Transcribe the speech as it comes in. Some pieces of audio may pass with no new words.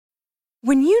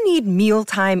When you need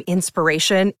mealtime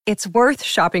inspiration, it's worth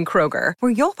shopping Kroger,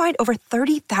 where you'll find over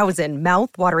 30,000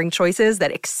 mouth-watering choices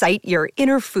that excite your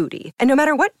inner foodie. And no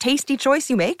matter what tasty choice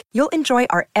you make, you'll enjoy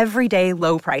our everyday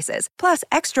low prices, plus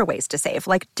extra ways to save,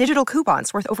 like digital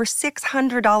coupons worth over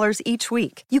 $600 each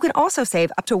week. You can also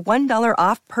save up to $1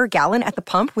 off per gallon at the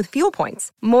pump with fuel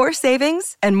points. More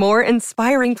savings and more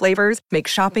inspiring flavors make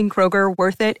shopping Kroger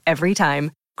worth it every time.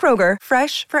 Kroger,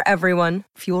 fresh for everyone.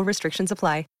 Fuel restrictions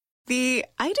apply. The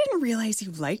 "I didn't realize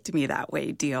you liked me that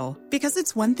way" deal. Because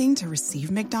it's one thing to receive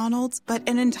McDonald's, but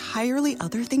an entirely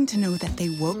other thing to know that they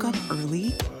woke up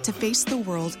early to face the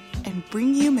world and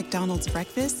bring you McDonald's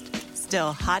breakfast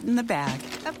still hot in the bag.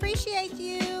 Appreciate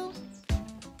you.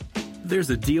 There's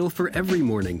a deal for every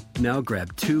morning. Now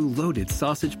grab 2 loaded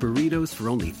sausage burritos for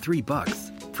only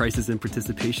 $3. Prices and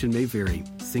participation may vary.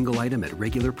 Single item at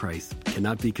regular price.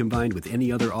 Cannot be combined with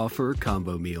any other offer or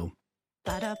combo meal.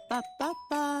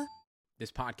 Ba-da-ba-ba-ba.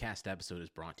 This podcast episode is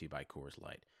brought to you by Coors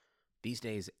Light. These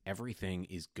days, everything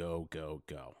is go, go,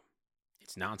 go.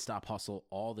 It's nonstop hustle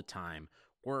all the time.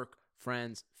 Work,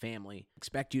 friends, family.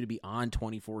 Expect you to be on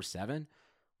 24/7?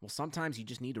 Well, sometimes you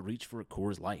just need to reach for a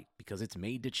Coors Light because it's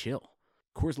made to chill.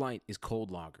 Coors Light is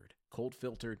cold lagered, cold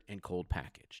filtered, and cold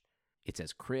packaged. It's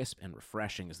as crisp and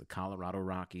refreshing as the Colorado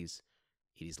Rockies.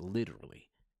 It is literally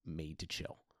made to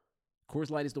chill. Coors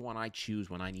Light is the one I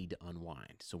choose when I need to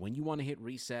unwind. So when you want to hit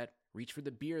reset, reach for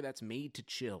the beer that's made to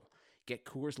chill. Get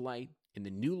Coors Light in the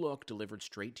new look delivered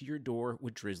straight to your door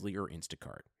with Drizzly or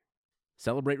Instacart.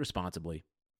 Celebrate responsibly.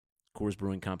 Coors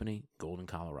Brewing Company, Golden,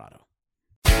 Colorado.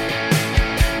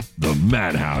 The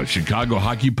Madhouse Chicago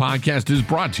Hockey Podcast is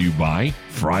brought to you by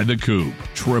Fry the Coop,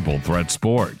 Triple Threat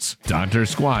Sports, Dr.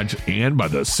 Squatch, and by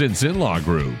the Sinson Law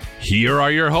Group. Here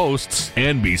are your hosts,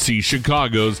 NBC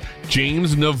Chicago's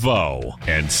James Naveau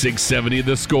and 670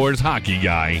 The Score's hockey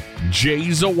guy, Jay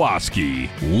Zawaski.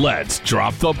 Let's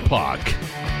drop the puck.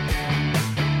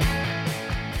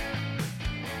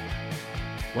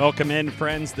 Welcome in,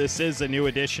 friends. This is a new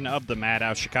edition of the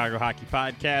Madhouse Chicago Hockey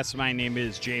Podcast. My name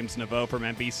is James Naveau from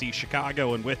NBC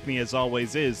Chicago, and with me, as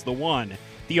always, is the one,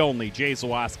 the only Jay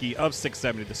Zawaski of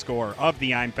 670 The Score of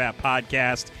the I'm Fat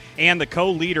Podcast, and the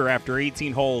co-leader after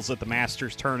 18 holes at the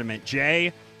Masters Tournament.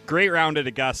 Jay, great round at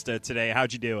Augusta today.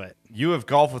 How'd you do it? You have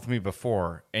golfed with me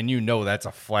before, and you know that's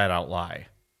a flat-out lie.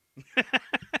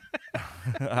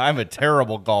 I'm a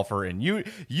terrible golfer, and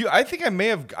I think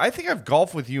I've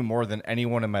golfed with you more than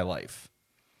anyone in my life.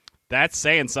 That's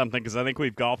saying something, because I think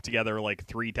we've golfed together like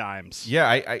 3 times. Yeah,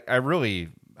 I really,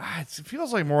 it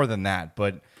feels like more than that,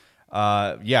 but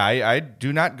I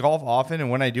do not golf often, and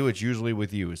when I do, it's usually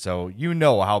with you. So you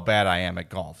know how bad I am at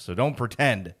golf. So don't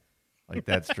pretend like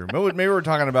that's true. Maybe we're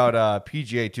talking about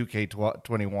PGA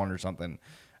 2K21 or something.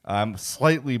 I'm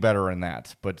slightly better in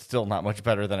that, but still not much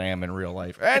better than I am in real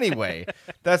life. Anyway,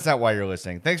 that's not why you're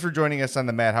listening. Thanks for joining us on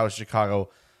the Madhouse Chicago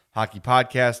Hockey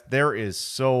Podcast. There is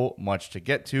so much to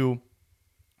get to.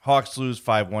 Hawks lose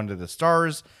 5-1 to the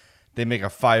Stars. They make a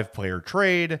 5-player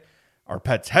trade. Our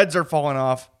pets' heads are falling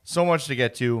off. So much to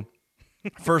get to.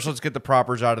 First, let's get the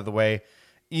propers out of the way.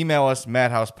 Email us,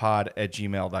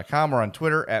 madhousepod@gmail.com, or on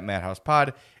Twitter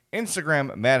 @madhousepod.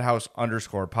 Instagram,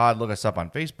 madhouse_pod. Look us up on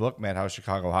Facebook, Madhouse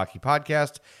Chicago Hockey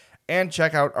Podcast. And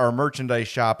check out our merchandise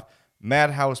shop,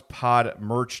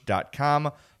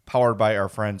 madhousepodmerch.com, powered by our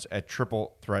friends at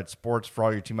Triple Threat Sports. For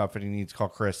all your team outfitting needs, call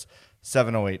Chris,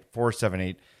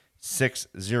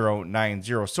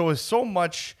 708-478-6090. So with so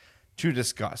much to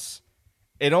discuss,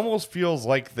 it almost feels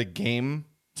like the game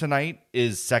tonight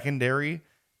is secondary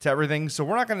to everything. So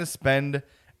we're not going to spend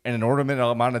an inordinate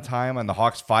amount of time on the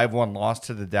Hawks' 5-1 loss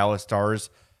to the Dallas Stars,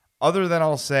 other than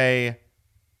I'll say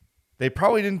they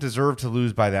probably didn't deserve to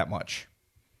lose by that much.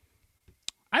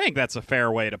 I think that's a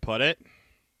fair way to put it.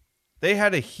 They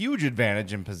had a huge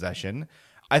advantage in possession.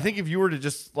 I think if you were to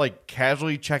just like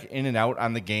casually check in and out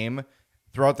on the game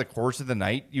throughout the course of the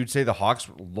night, you'd say the Hawks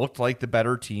looked like the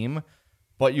better team,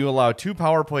 but you allow 2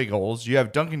 power play goals. You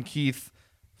have Duncan Keith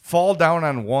fall down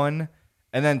on one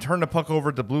and then turn the puck over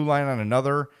at the blue line on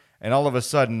another, and all of a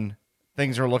sudden,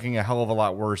 things are looking a hell of a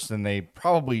lot worse than they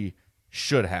probably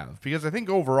should have. Because I think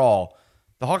overall,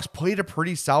 the Hawks played a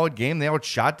pretty solid game. They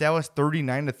outshot Dallas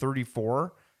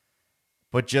 39-34,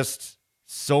 but just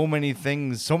so many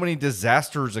things, so many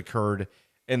disasters occurred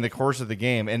in the course of the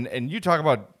game. And you talk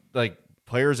about like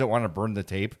players that want to burn the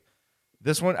tape.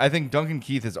 This one, I think Duncan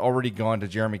Keith has already gone to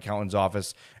Jeremy Cowan's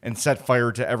office and set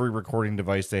fire to every recording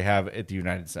device they have at the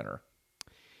United Center.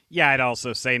 Yeah, I'd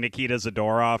also say Nikita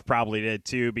Zadorov probably did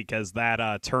too, because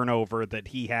that turnover that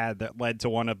he had that led to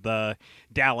one of the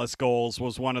Dallas goals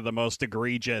was one of the most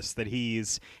egregious that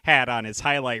he's had on his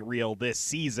highlight reel this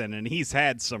season, and he's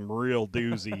had some real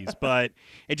doozies. But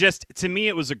it just, to me,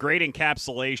 it was a great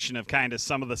encapsulation of kind of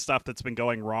some of the stuff that's been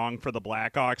going wrong for the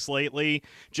Blackhawks lately.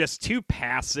 Just too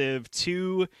passive,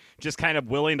 too just kind of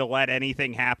willing to let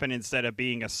anything happen instead of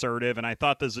being assertive, and I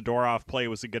thought the Zadorov play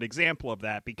was a good example of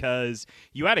that, because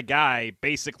you had a guy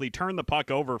basically turn the puck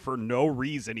over for no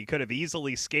reason. He could have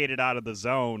easily skated out of the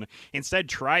zone, instead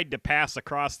tried to pass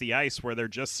across the ice where there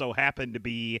just so happened to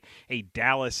be a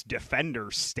Dallas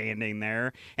defender standing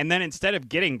there, and then instead of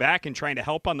getting back and trying to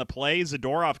help on the play,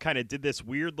 Zadorov kind of did this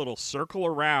weird little circle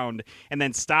around and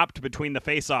then stopped between the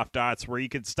faceoff dots where you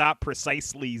could stop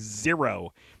precisely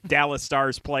 0 Dallas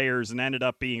Stars players, and ended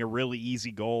up being a really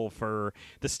easy goal for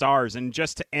the Stars. And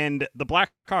just to end, the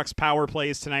Blackhawks power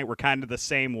plays tonight were kind of the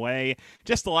same way.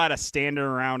 Just a lot of standing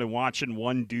around and watching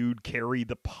one dude carry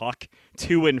the puck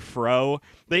to and fro.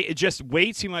 Just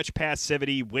way too much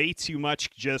passivity, way too much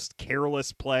just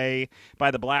careless play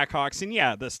by the Blackhawks. And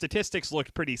yeah, the statistics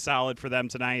looked pretty solid for them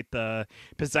tonight, the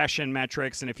possession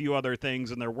metrics and a few other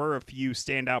things, and there were a few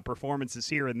standout performances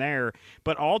here and there.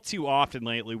 But all too often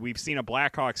lately, we've seen a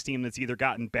Blackhawks team that's either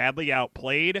gotten badly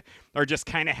outplayed or just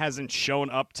kind of hasn't shown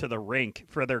up to the rink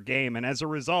for their game. And as a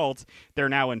result, they're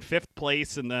now in 5th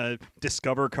place in the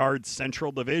Discover Cards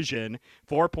Central Division,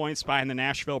 4 points behind the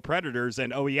Nashville Predators.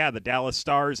 And oh yeah, the Dallas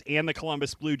Stars and the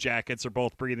Columbus Blue Jackets are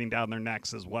both breathing down their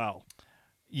necks as well.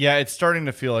 Yeah, it's starting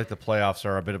to feel like the playoffs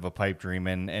are a bit of a pipe dream,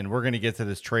 and we're going to get to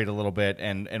this trade a little bit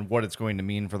and what it's going to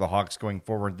mean for the Hawks going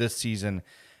forward this season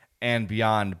and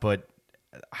beyond. But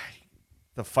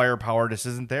the firepower just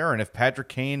isn't there, and if Patrick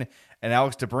Kane and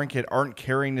Alex DeBrincat aren't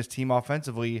carrying this team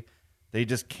offensively, they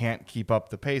just can't keep up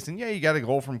the pace. And yeah, you got a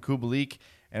goal from Kubalik,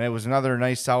 and it was another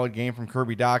nice solid game from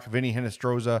Kirby Dach. Vinny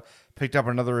Hinostroza picked up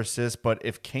another assist, but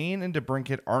if Kane and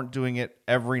DeBrincat aren't doing it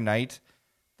every night,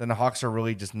 then the Hawks are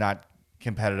really just not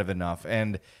competitive enough.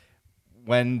 And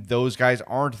when those guys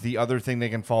aren't, the other thing they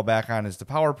can fall back on is the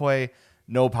power play.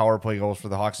 No power play goals for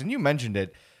the Hawks. And you mentioned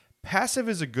it. Passive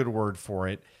is a good word for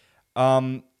it.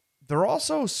 They're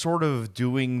also sort of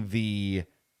doing the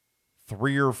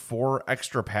 3 or 4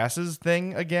 extra passes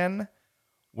thing again,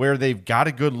 where they've got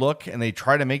a good look and they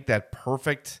try to make that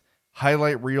perfect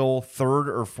highlight reel 3rd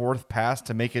or 4th pass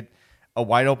to make it a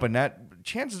wide open net.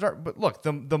 Chances are, but look,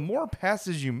 the more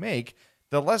passes you make,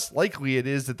 the less likely it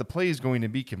is that the play is going to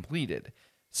be completed.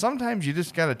 Sometimes you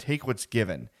just got to take what's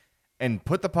given and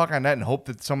put the puck on net and hope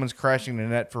that someone's crashing the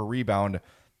net for a rebound.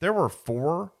 There were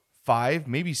 4, 5,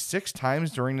 maybe 6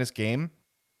 times during this game,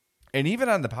 and even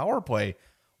on the power play,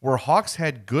 where Hawks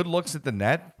had good looks at the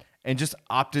net and just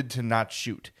opted to not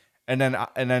shoot. And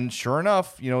then sure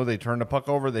enough, they turn the puck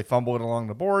over, they fumble it along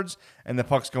the boards, and the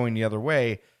puck's going the other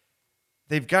way.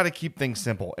 They've got to keep things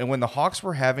simple. And when the Hawks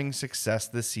were having success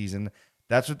this season,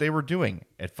 that's what they were doing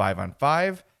at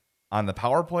 5-on-5, on the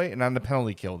power play, and on the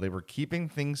penalty kill. They were keeping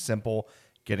things simple,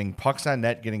 getting pucks on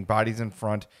net, getting bodies in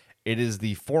front. It is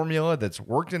the formula that's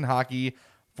worked in hockey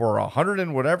for 100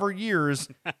 and whatever years.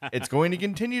 It's going to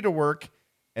continue to work,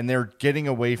 and they're getting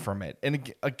away from it.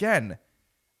 And again,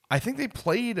 I think they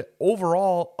played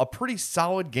overall a pretty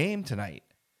solid game tonight.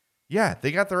 Yeah,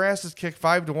 they got their asses kicked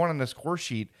 5-1 on the score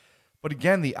sheet. But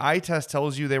again, the eye test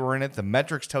tells you they were in it. The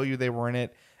metrics tell you they were in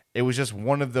it. It was just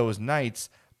one of those nights.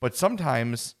 But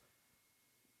sometimes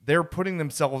they're putting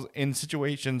themselves in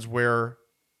situations where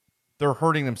they're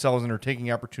hurting themselves and are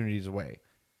taking opportunities away.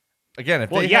 Again,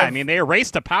 they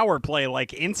erased a power play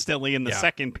like instantly in the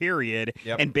second period.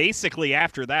 Yep. And basically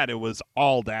after that, it was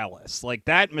all Dallas. Like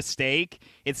that mistake,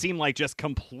 it seemed like just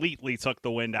completely took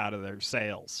the wind out of their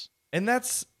sails. And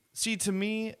to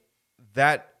me,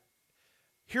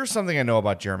 here's something I know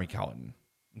about Jeremy Colliton.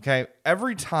 Okay.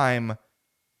 Every time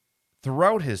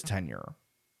throughout his tenure,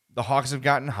 the Hawks have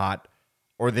gotten hot,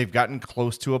 or they've gotten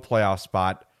close to a playoff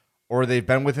spot, or they've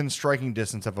been within striking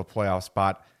distance of a playoff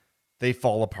spot, they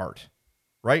fall apart,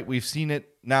 right? We've seen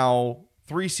it now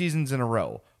 3 seasons in a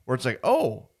row where it's like,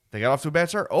 oh, they got off to a bad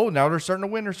start. Oh, now they're starting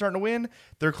to win.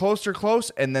 They're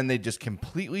close. And then they just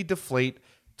completely deflate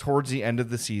towards the end of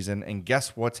the season. And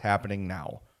guess what's happening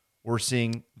now? We're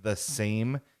seeing the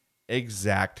same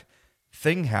exact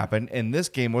thing happen. And this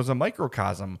game was a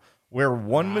microcosm where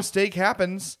one mistake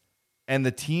happens and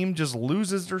the team just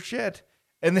loses their shit.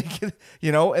 And they get,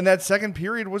 and that second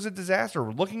period was a disaster. We're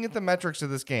looking at the metrics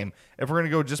of this game. If we're going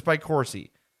to go just by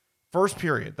Corsi, first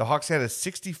period, the Hawks had a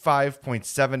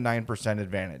 65.79%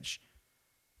 advantage.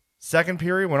 Second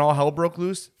period, when all hell broke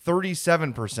loose,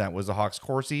 37% was the Hawks'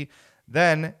 Corsi.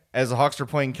 Then, as the Hawks are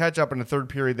playing catch-up in the third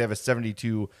period, they have a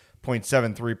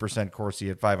 72.73% Corsi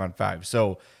at 5-on-5.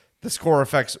 So the score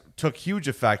effects took huge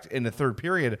effect in the third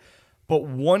period. But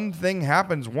one thing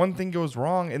happens, one thing goes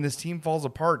wrong, and this team falls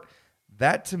apart.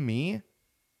 That, to me,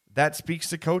 that speaks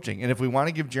to coaching. And if we want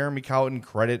to give Jeremy Colliton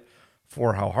credit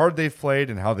for how hard they've played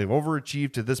and how they've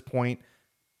overachieved to this point,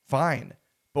 fine.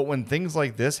 But when things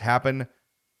like this happen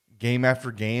game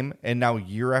after game and now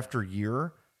year after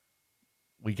year,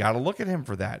 we got to look at him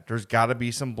for that. There's got to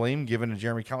be some blame given to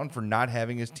Jeremy Colliton for not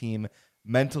having his team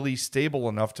mentally stable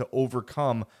enough to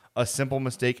overcome a simple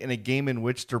mistake in a game in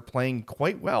which they're playing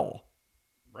quite well.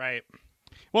 Right.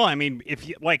 Well, I mean, if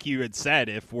you, like you had said,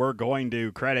 if we're going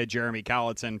to credit Jeremy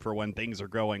Colliton for when things are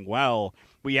going well,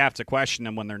 we have to question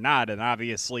them when they're not. And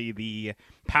obviously the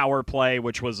power play,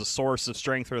 which was a source of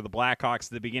strength for the Blackhawks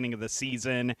at the beginning of the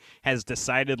season, has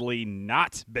decidedly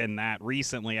not been that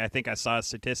recently. I think I saw a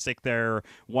statistic there,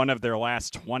 one of their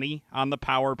last 20 on the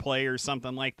power play or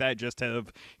something like that, just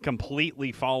have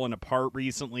completely fallen apart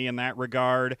recently in that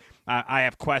regard. I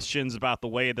have questions about the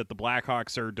way that the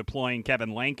Blackhawks are deploying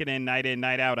Kevin Lankinen night in,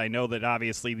 night out. I know that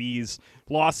obviously these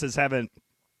losses haven't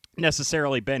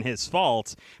necessarily been his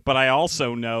fault, but I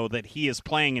also know that he is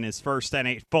playing in his first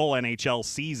full NHL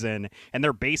season, and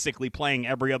they're basically playing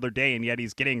every other day, and yet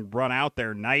he's getting run out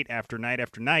there night after night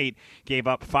after night. Gave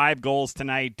up 5 goals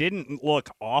tonight. Didn't look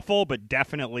awful, but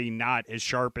definitely not as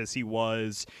sharp as he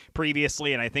was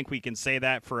previously, and I think we can say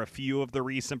that for a few of the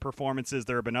recent performances.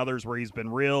 There have been others where he's been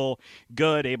real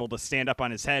good, able to stand up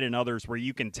on his head, and others where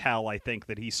you can tell, I think,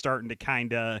 that he's starting to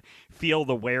kind of feel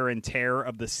the wear and tear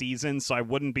of the season, so I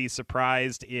wouldn't be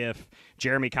surprised if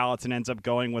Jeremy Colliton ends up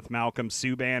going with Malcolm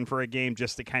Subban for a game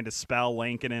just to kind of spell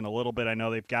Lankinen a little bit. I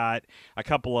know they've got a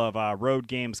couple of road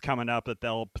games coming up that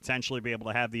they'll potentially be able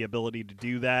to have the ability to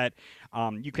do that.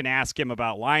 You can ask him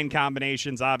about line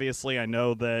combinations. Obviously, I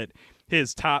know that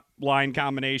his top line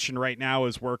combination right now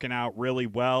is working out really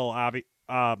well.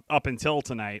 Up until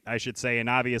tonight, I should say, and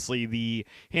obviously the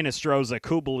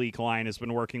Hinostroza-Kubalik line has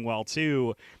been working well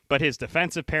too, but his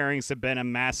defensive pairings have been a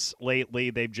mess lately.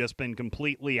 They've just been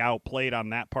completely outplayed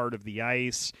on that part of the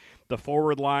ice. The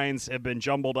forward lines have been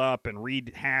jumbled up and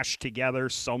rehashed together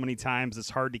so many times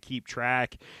it's hard to keep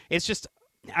track. It's just,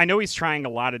 I know he's trying a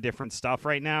lot of different stuff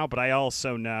right now, but I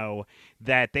also know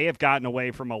that they have gotten away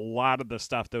from a lot of the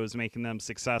stuff that was making them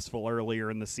successful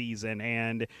earlier in the season.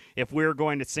 And if we're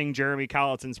going to sing Jeremy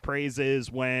Colliton's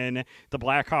praises when the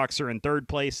Blackhawks are in third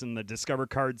place in the Discover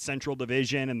Card Central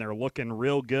Division and they're looking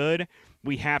real good,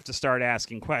 we have to start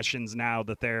asking questions now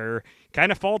that they're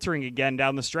kind of faltering again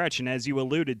down the stretch. And as you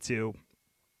alluded to,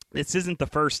 this isn't the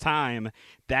first time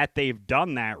that they've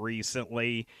done that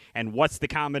recently. And what's the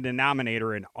common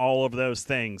denominator in all of those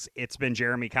things? It's been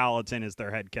Jeremy Colliton as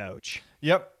their head coach.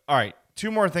 Yep. All right. 2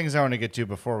 more things I want to get to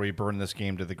before we burn this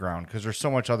game to the ground, because there's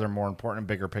so much other more important,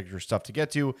 bigger picture stuff to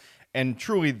get to. And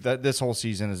truly, this whole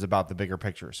season is about the bigger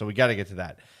picture. So we got to get to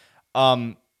that.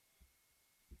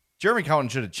 Jeremy Colliton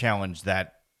should have challenged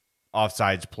that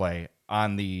offsides play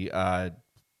on the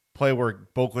play where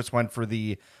Boquist went for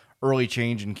the early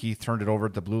change and Keith turned it over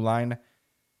at the blue line.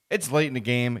 It's late in the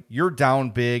game. You're down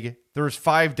big. There's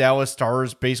 5 Dallas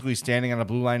Stars basically standing on the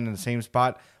blue line in the same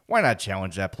spot. Why not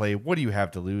challenge that play? What do you have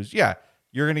to lose? Yeah,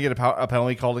 you're going to get a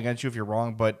penalty called against you if you're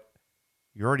wrong, but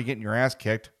you're already getting your ass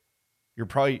kicked.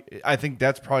 I think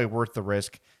that's probably worth the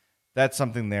risk. That's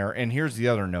something there. And here's the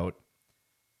other note.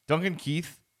 Duncan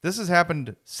Keith, this has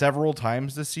happened several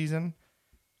times this season.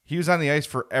 He was on the ice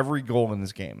for every goal in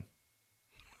this game.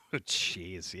 Oh,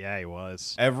 jeez. Yeah, he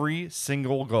was. Every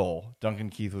single goal Duncan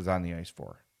Keith was on the ice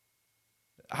for.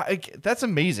 That's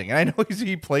amazing. And I know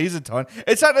he plays a ton.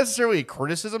 It's not necessarily a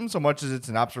criticism so much as it's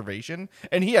an observation.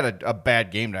 And he had a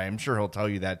bad game tonight. I'm sure he'll tell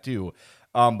you that too.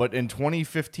 But in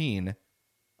 2015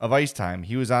 of ice time,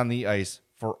 he was on the ice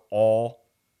for all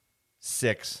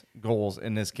 6 goals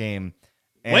in this game.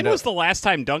 And when was the last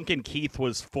time Duncan Keith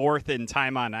was 4th in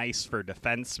time on ice for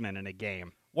defensemen in a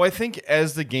game? Well, I think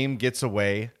as the game gets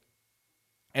away,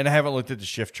 and I haven't looked at the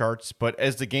shift charts, but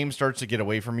as the game starts to get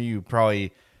away from you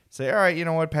probably say, all right, you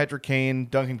know what, Patrick Kane,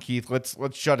 Duncan Keith, let's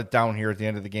shut it down here at the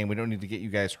end of the game. We don't need to get you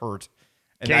guys hurt.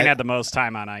 And Kane had the most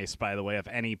time on ice, by the way, of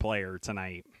any player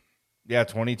tonight. Yeah,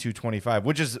 22-25,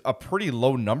 which is a pretty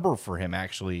low number for him,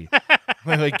 actually.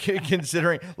 Like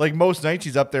considering, like most nights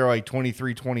he's up there like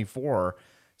 23-24,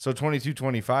 so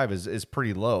 22-25 is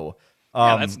pretty low.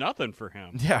 Yeah, that's nothing for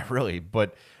him. Yeah, really.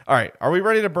 But all right, are we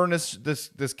ready to burn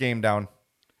this game down?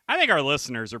 I think our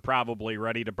listeners are probably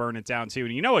ready to burn it down too.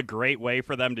 And you know a great way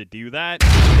for them to do that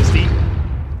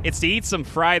is to eat some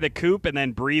Fry the Coop and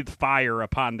then breathe fire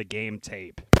upon the game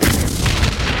tape.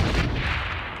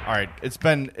 All right, it's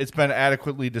been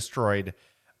adequately destroyed,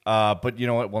 but you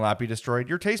know what will not be destroyed?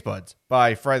 Your taste buds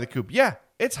by Fry the Coop. Yeah,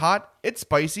 it's hot, it's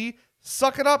spicy.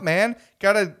 Suck it up, man.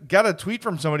 Got a tweet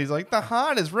from somebody who's like, the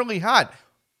hot is really hot.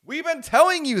 We've been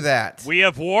telling you that. We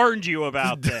have warned you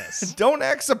about this. Don't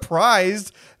act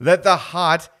surprised that the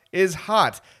hot is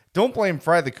hot. Don't blame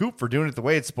Fry the Coop for doing it the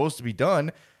way it's supposed to be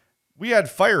done. We had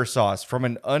fire sauce from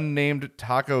an unnamed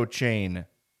taco chain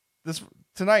this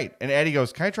tonight. And Addie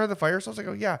goes, can I try the fire sauce? I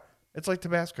go, yeah, it's like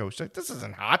Tabasco. She's like, this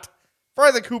isn't hot.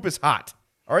 Fry the Coop is hot.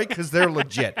 All right, because they're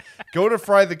legit. Go to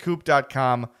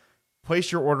frythecoop.com.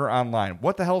 Place your order online.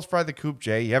 What the hell is Fry the Coop,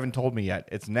 Jay? You haven't told me yet.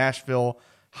 It's Nashville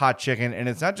hot chicken, and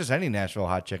it's not just any Nashville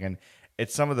hot chicken.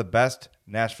 It's some of the best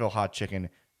Nashville hot chicken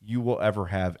you will ever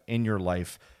have in your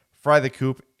life. Fry the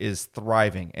Coop is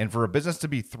thriving, and for a business to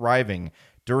be thriving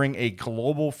during a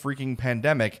global freaking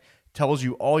pandemic tells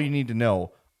you all you need to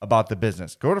know about the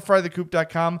business. Go to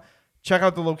frythecoop.com. Check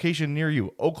out the location near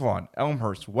you. Oaklawn,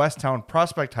 Elmhurst, Westtown,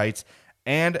 Prospect Heights,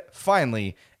 and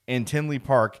finally in Tinley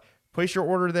Park. Place your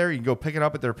order there. You can go pick it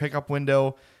up at their pickup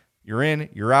window. You're in,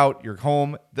 you're out, you're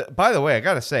home. By the way, I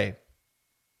got to say,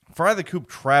 Fry the Coop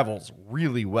travels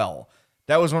really well.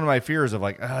 That was one of my fears of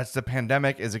like, it's the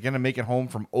pandemic. Is it going to make it home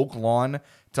from Oak Lawn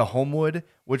to Homewood,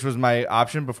 which was my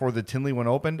option before the Tinley one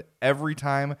opened? Every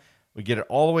time we get it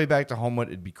all the way back to Homewood,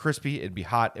 it'd be crispy, it'd be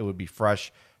hot, it would be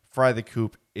fresh. Fry the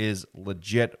Coop is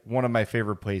legit one of my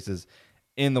favorite places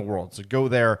in the world. So go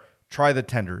there. Try the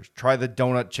tenders. Try the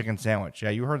donut chicken sandwich. Yeah,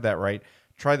 you heard that right.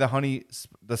 Try the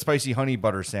spicy honey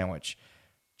butter sandwich.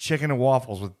 Chicken and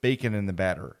waffles with bacon in the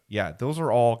batter. Yeah, those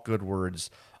are all good words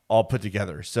all put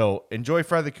together. So enjoy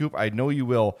Fry the Coop. I know you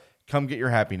will. Come get your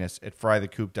happiness at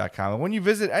frythecoop.com. And when you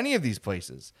visit any of these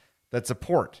places that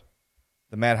support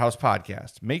the Madhouse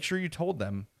podcast, make sure you tell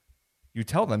them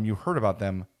you heard about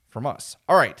them from us.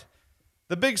 All right,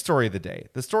 the big story of the day,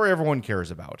 the story everyone cares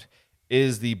about,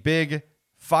 is the big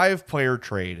 5-player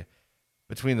trade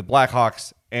between the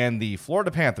Blackhawks and the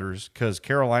Florida Panthers, because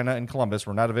Carolina and Columbus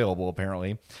were not available,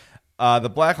 apparently. The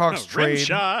Blackhawks trade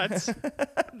shots.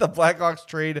 The Blackhawks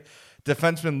trade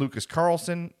defenseman Lucas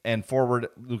Carlson and forward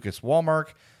Lucas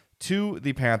Wallmark to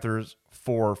the Panthers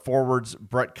for forwards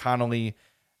Brett Connolly,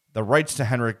 the rights to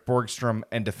Henrik Borgstrom,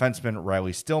 and defenseman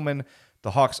Riley Stillman.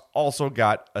 The Hawks also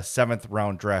got a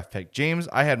 7th-round draft pick. James,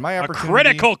 I had my opportunity. A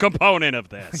critical component of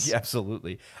this. Yeah,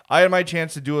 absolutely. I had my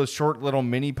chance to do a short little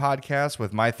mini podcast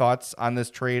with my thoughts on this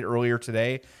trade earlier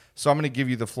today. So I'm going to give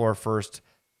you the floor first.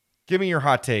 Give me your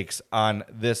hot takes on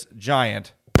this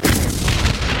giant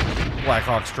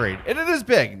Blackhawks trade. And it is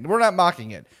big. We're not mocking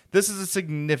it. This is a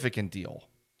significant deal.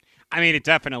 I mean, it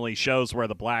definitely shows where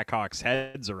the Blackhawks'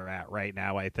 heads are at right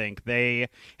now. I think they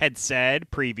had said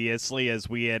previously, as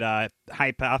we had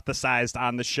hypothesized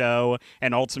on the show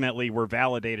and ultimately were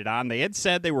validated on, they had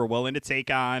said they were willing to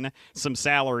take on some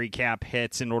salary cap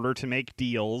hits in order to make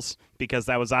deals, because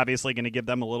that was obviously going to give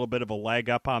them a little bit of a leg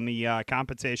up on the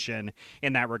competition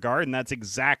in that regard. And that's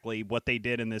exactly what they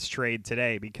did in this trade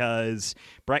today, because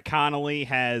Brett Connolly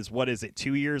has,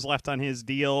 2 years left on his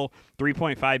deal,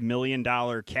 $3.5 million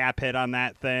cap hit on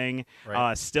that thing.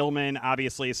 Right. Stillman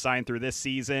obviously is signed through this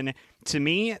season. To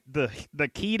me, the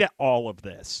key to all of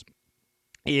this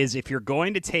is if you're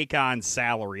going to take on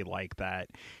salary like that,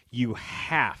 you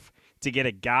have to get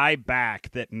a guy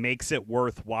back that makes it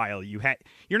worthwhile. You're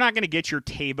not going to get your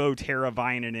Teuvo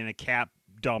Teravainen in a cap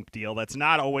dump deal. That's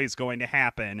not always going to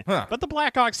happen. But the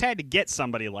Blackhawks had to get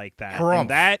somebody like that. And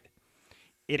that,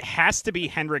 it has to be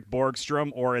Henrik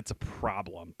Borgstrom or it's a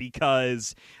problem,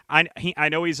 because I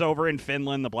know he's over in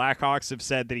Finland. The Blackhawks have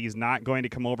said that he's not going to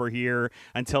come over here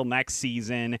until next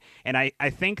season. And I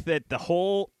think that the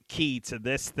whole key to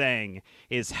this thing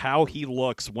is how he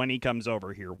looks when he comes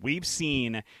over here. We've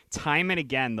seen time and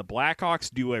again the Blackhawks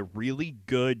do a really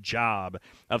good job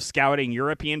of scouting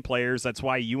European players. That's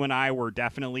why you and I were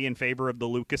definitely in favor of the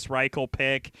Lucas Reichel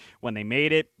pick when they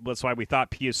made it. That's why we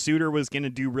thought Pius Suter was going to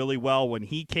do really well when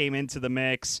he came into the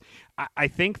mix. I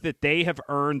think that they have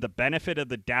earned the benefit of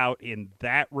the doubt in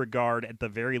that regard, at the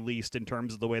very least, in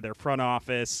terms of the way their front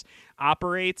office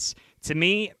operates. To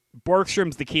me,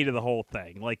 Borgstrom's the key to the whole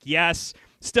thing. Like, yes,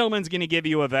 Stillman's going to give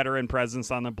you a veteran presence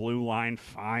on the blue line.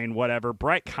 Fine, whatever.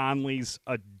 Brett Conley's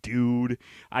a dude,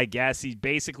 I guess. He's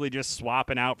basically just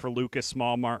swapping out for Lucas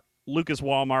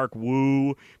Wallmark,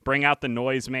 woo, bring out the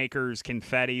noisemakers,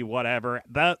 confetti, whatever.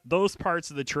 Those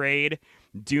parts of the trade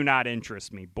do not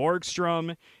interest me.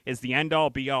 Borgstrom is the end-all,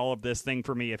 be-all of this thing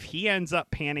for me. If he ends up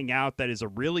panning out, that is a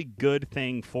really good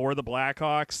thing for the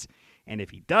Blackhawks. And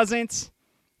if he doesn't,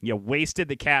 you wasted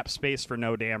the cap space for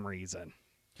no damn reason.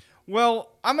 Well,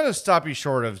 I'm going to stop you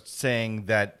short of saying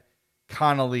that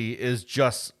Connolly is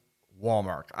just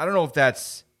Walmart. I don't know if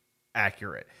that's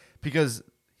accurate because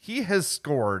he has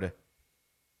scored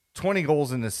 20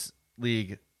 goals in this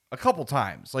league a couple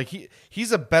times. Like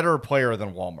he's a better player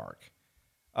than Walmart.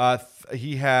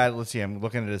 He had, let's see, I'm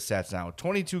looking at his stats now.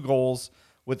 22 goals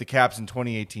with the Caps in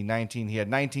 2018-19. He had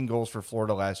 19 goals for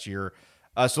Florida last year.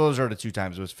 So those are the 2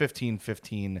 times. It was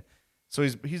 15-15. So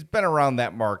he's been around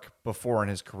that mark before in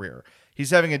his career.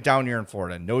 He's having a down year in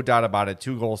Florida, no doubt about it.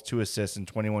 2 goals, 2 assists in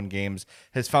 21 games.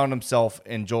 Has found himself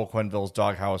in Joel Quenneville's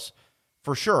doghouse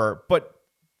for sure. But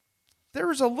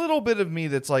there's a little bit of me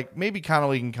that's like, maybe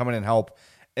Connolly can come in and help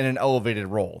in an elevated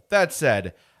role. That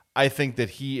said, I think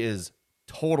that he is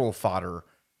total fodder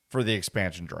for the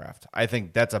expansion draft. I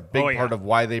think that's a big part of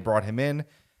why they brought him in.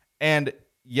 And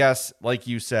yes, like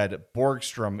you said,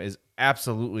 Borgstrom is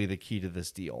absolutely the key to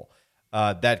this deal.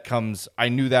 That comes, I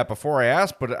knew that before I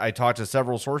asked, but I talked to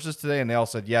several sources today and they all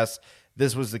said, yes,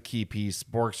 this was the key piece.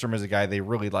 Borgstrom is a guy they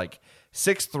really like.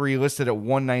 6'3", listed at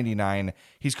 199.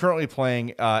 He's currently playing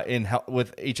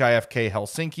with HIFK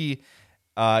Helsinki.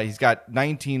 He's got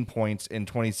 19 points in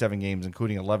 27 games,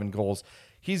 including 11 goals.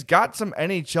 He's got some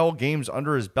NHL games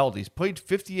under his belt. He's played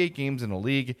 58 games in the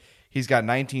league. He's got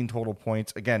 19 total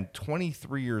points. Again,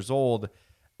 23 years old,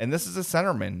 and this is a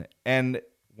centerman. And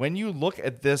when you look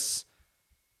at this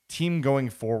team going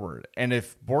forward, and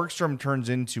if Borgstrom turns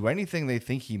into anything they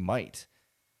think he might,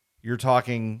 you're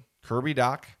talking Kirby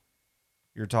Dach,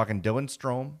 you're talking Dylan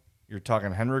Strome, you're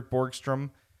talking Henrik Borgstrom,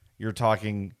 you're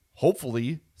talking,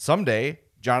 hopefully, someday,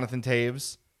 Jonathan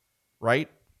Taves, right?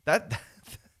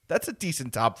 That's a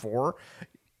decent top 4.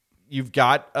 You've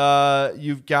got why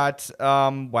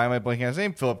am I blanking on his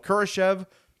name? Philip Kurashev,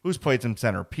 who's played some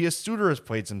center. Pia Suter has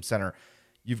played some center.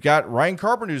 You've got Ryan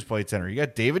Carpenter, who's played center. You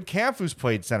got David Kampf, who's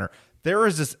played center. There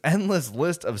is this endless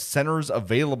list of centers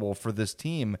available for this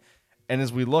team. And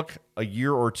as we look a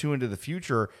year or 2 into the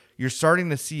future, you're starting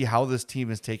to see how this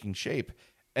team is taking shape.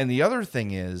 And the other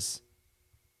thing is,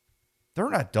 they're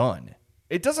not done.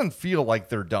 It doesn't feel like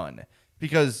they're done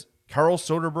because Carl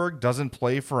Soderberg doesn't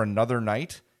play for another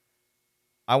night.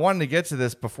 I wanted to get to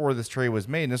this before this trade was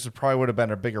made, and this would have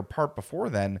been a bigger part before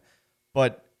then.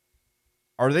 But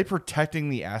are they protecting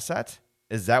the asset?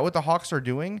 Is that what the Hawks are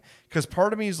doing? Because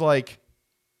part of me is like,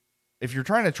 if you're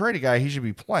trying to trade a guy, he should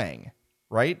be playing,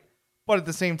 right? But at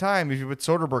the same time, if you put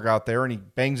Soderberg out there and he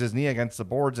bangs his knee against the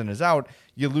boards and is out,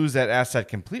 you lose that asset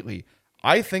completely.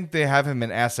 I think they have him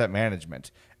in asset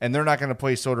management, and they're not going to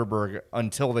play Soderberg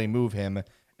until they move him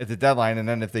at the deadline, and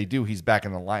then if they do, he's back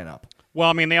in the lineup. Well,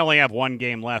 I mean, they only have 1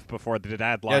 game left before the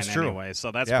deadline anyway,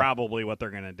 so that's yeah. probably what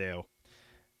they're going to do.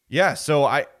 Yeah, so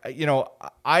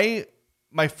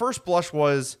my first blush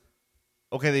was,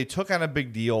 okay, they took on a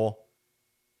big deal.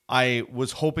 I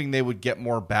was hoping they would get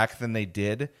more back than they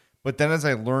did, but then as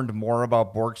I learned more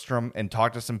about Borgstrom and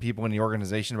talked to some people in the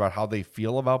organization about how they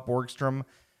feel about Borgstrom,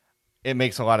 it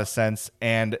makes a lot of sense.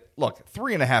 And look,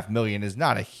 $3.5 million is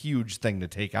not a huge thing to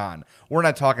take on. We're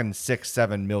not talking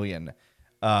 $6-7 million.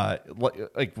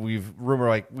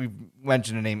 We've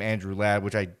mentioned the name Andrew Ladd,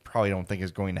 which I probably don't think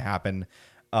is going to happen.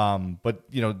 But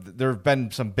there have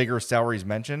been some bigger salaries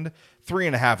mentioned.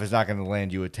 3.5 is not going to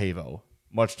land you a Tavo,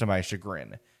 much to my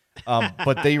chagrin.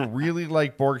 But they really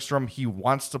like Borgstrom. He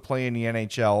wants to play in the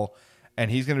NHL, and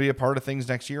he's going to be a part of things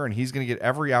next year, and he's going to get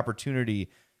every opportunity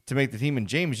to make the team. And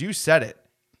James, you said it.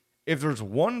 If there's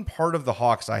one part of the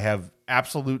Hawks I have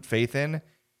absolute faith in,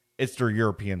 it's their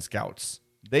European scouts.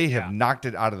 They have knocked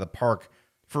it out of the park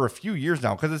for a few years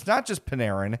now, because it's not just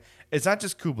Panarin, it's not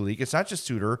just Kubalik, it's not just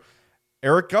Suter.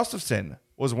 Eric Gustafsson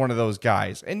was one of those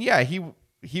guys. And yeah,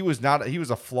 he was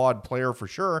a flawed player for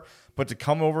sure, but to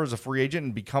come over as a free agent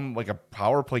and become like a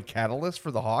power play catalyst for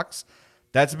the Hawks,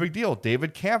 that's a big deal.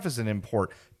 David Kampf is an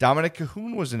import. Dominic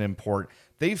Cahoon was an import.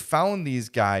 They've found these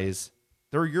guys.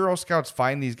 Their Euro scouts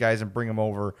find these guys and bring them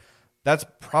over. That's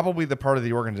probably the part of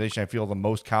the organization I feel the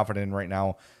most confident in right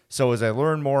now. So as I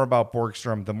learn more about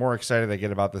Borgstrom, the more excited I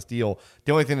get about this deal.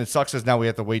 The only thing that sucks is now we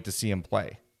have to wait to see him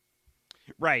play.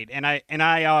 Right, and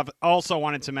I also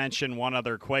wanted to mention one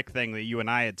other quick thing that you and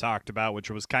I had talked about, which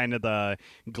was kind of the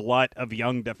glut of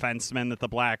young defensemen that the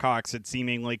Blackhawks had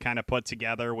seemingly kind of put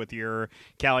together with your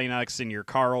Kalynuk's and your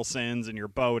Carlsons and your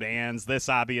Bodans. This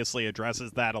obviously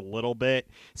addresses that a little bit.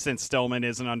 Since Stillman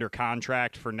isn't under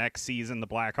contract for next season, the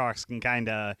Blackhawks can kind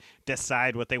of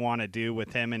decide what they want to do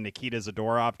with him and Nikita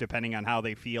Zadorov, depending on how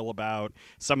they feel about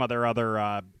some of their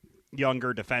other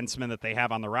younger defensemen that they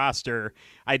have on the roster.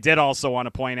 I did also want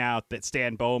to point out that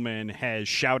Stan Bowman has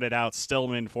shouted out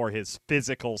Stillman for his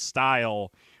physical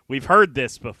style. We've heard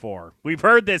this before. We've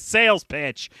heard this sales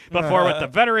pitch before with the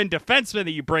veteran defenseman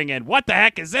that you bring in. What the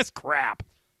heck is this crap?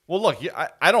 Well, look,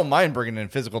 I don't mind bringing in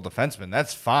physical defensemen.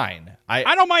 That's fine.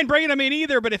 I don't mind bringing them in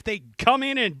either, but if they come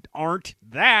in and aren't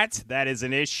that is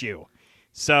an issue.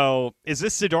 So is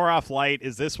this Zadorov light?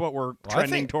 Is this what we're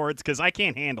trending towards? Because I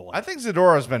can't handle it. I think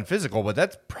Zadorov's been physical, but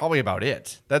that's probably about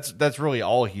it. That's really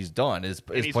all he's done is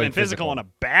he's play been physical in a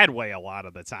bad way a lot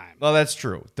of the time. Well, that's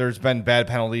true. There's been bad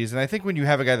penalties, and I think when you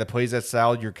have a guy that plays that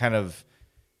style, you're kind of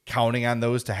counting on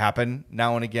those to happen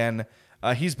now and again.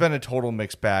 He's been a total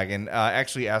mixed bag, and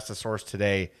actually asked a source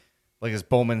today, like, is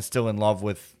Bowman still in love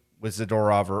with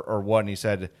Zadorov or what? And he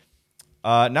said,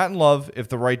 not in love. If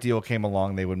the right deal came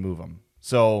along, they would move him.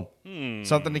 So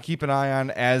something to keep an eye on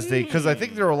because I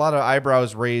think there were a lot of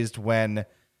eyebrows raised when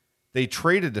they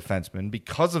traded defensemen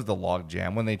because of the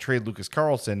logjam, when they trade Lucas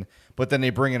Carlson, but then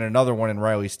they bring in another one in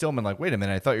Riley Stillman. Like, wait a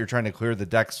minute, I thought you were trying to clear the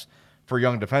decks for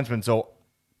young defensemen. So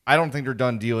I don't think they're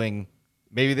done dealing.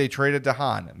 Maybe they traded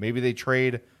DeHaan. Maybe they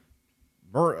trade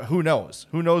who knows?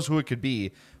 Who knows who it could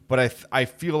be? But I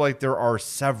feel like there are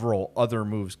several other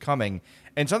moves coming.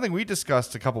 And something we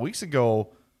discussed a couple weeks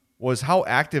ago was how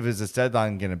active is this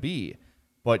deadline going to be?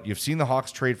 But you've seen the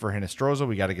Hawks trade for Hinostroza.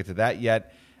 We got to get to that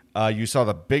yet. You saw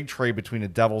the big trade between the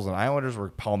Devils and Islanders where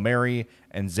Palmieri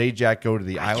and Zajac go to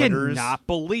the Islanders. I cannot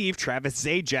believe Travis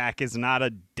Zajac is not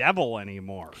a Devil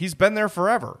anymore. He's been there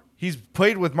forever. He's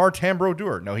played with Martin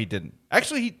Brodeur. No, he didn't.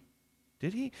 Actually,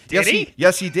 did he? Did he?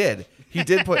 Yes, he did. He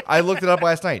did play. I looked it up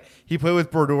last night. He played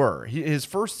with Brodeur. His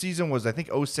first season was, I think,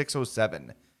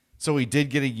 06-07. So he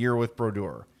did get a year with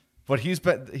Brodeur. But he's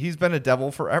been a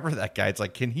Devil forever, that guy. It's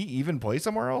like, can he even play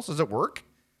somewhere else? Does it work?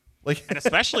 Like, and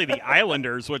especially the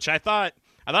Islanders, which I thought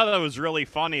that was really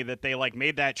funny that they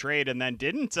made that trade, and then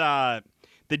didn't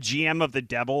the GM of the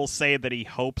Devils say that he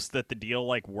hopes that the deal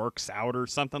works out or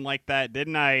something like that?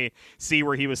 Didn't I see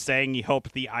where he was saying he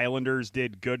hoped the Islanders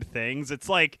did good things? It's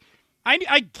like,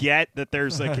 I get that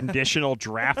there's a conditional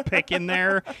draft pick in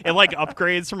there. It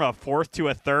upgrades from a fourth to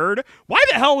a third. Why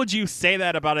the hell would you say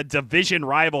that about a division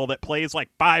rival that plays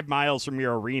 5 miles from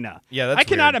your arena? Yeah, that's I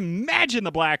cannot weird. imagine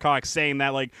the Blackhawks saying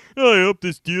that I hope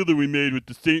this deal that we made with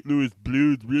the St. Louis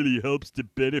Blues really helps to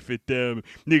benefit them.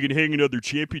 They can hang another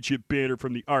championship banner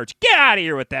from the arch. Get out of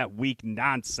here with that weak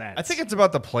nonsense. I think it's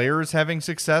about the players having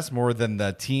success more than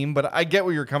the team, but I get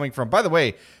where you're coming from. By the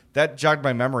way, that jogged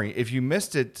my memory. If you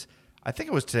missed it, I think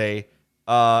it was today.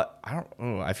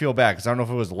 I feel bad because I don't know if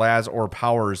it was Laz or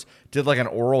Powers did an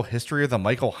oral history of the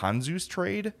Michael Handzus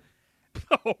trade.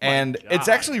 And it's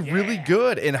actually really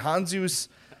good. In Handzus,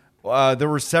 there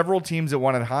were several teams that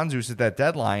wanted Handzus at that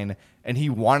deadline, and he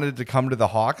wanted to come to the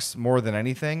Hawks more than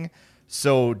anything.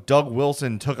 So Doug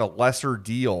Wilson took a lesser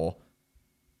deal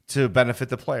to benefit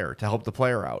the player, to help the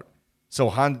player out.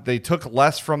 So they took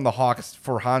less from the Hawks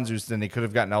for Handzus than they could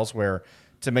have gotten elsewhere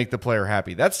to make the player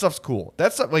happy. That stuff's cool.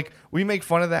 That's stuff, we make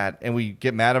fun of that and we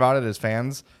get mad about it as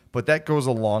fans, but that goes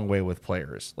a long way with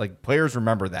players. Players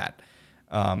remember that.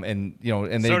 And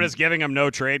so does giving them no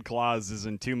trade clauses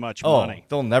and too much money.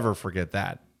 They'll never forget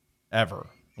that ever.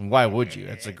 And why would you?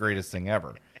 That's the greatest thing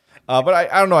ever. But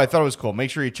I don't know. I thought it was cool. Make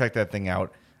sure you check that thing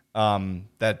out.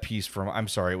 That piece from, I'm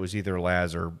sorry, it was either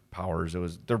Laz or Powers.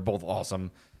 They're both awesome.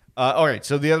 All right.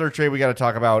 So the other trade we got to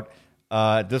talk about,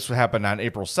 this happened on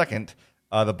April 2nd.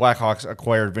 The Blackhawks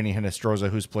acquired Vinny Hinostroza,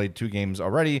 who's played 2 games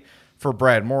already, for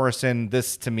Brad Morrison.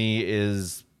 This, to me,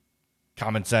 is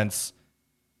common sense.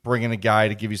 Bringing a guy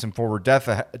to give you some forward depth,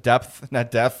 ahead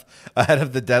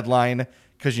of the deadline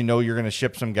because you're going to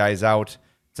ship some guys out.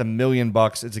 It's $1 million.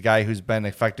 It's a guy who's been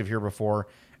effective here before.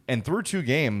 And through 2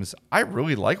 games, I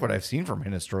really like what I've seen from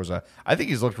Hinostroza. I think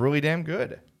he's looked really damn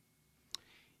good.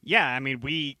 Yeah, I mean,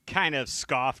 we kind of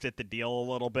scoffed at the deal a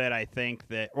little bit. I think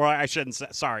that, or I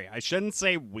shouldn't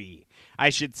say we.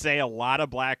 I should say a lot of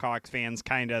Blackhawks fans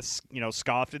kind of,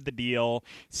 scoffed at the deal.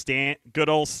 Good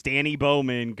old Stanny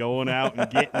Bowman going out and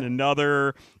getting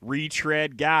another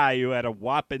retread guy who had a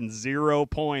whopping 0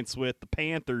 points with the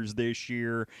Panthers this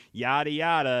year, yada,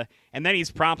 yada. And then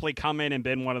he's promptly come in and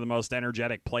been one of the most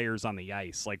energetic players on the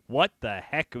ice. What the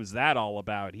heck was that all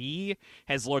about? He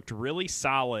has looked really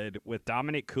solid with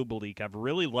Dominic Kubalik. I've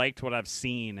really liked what I've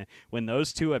seen when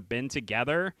those two have been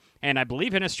together. And I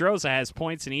believe Hinostroza has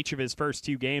points in each of his first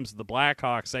 2 games with the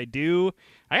Blackhawks. I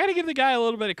got to give the guy a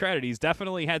little bit of credit. He's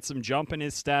definitely had some jump in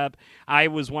his step. I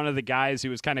was one of the guys who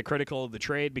was kind of critical of the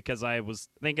trade because I was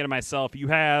thinking to myself, you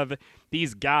have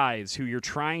these guys who you're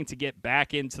trying to get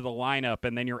back into the lineup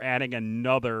and then you're adding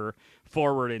another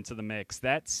forward into the mix.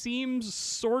 That seems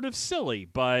sort of silly,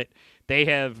 but they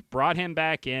have brought him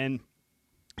back in.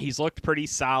 He's looked pretty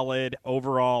solid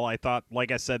overall. I thought,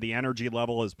 like I said, the energy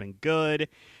level has been good.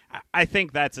 I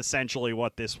think that's essentially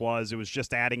what this was. It was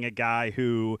just adding a guy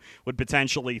who would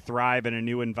potentially thrive in a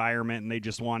new environment, and they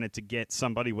just wanted to get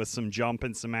somebody with some jump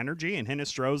and some energy, and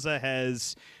Hinostroza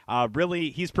has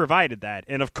he's provided that.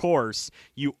 And, of course,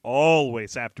 you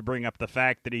always have to bring up the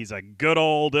fact that he's a good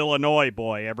old Illinois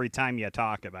boy every time you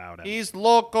talk about him. He's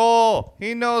local.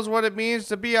 He knows what it means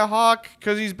to be a Hawk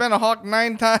because he's been a Hawk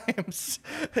 9 times.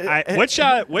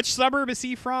 Which suburb is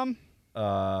he from?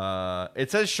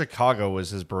 It says Chicago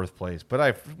was his birthplace,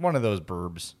 but one of those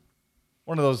burbs,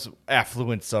 one of those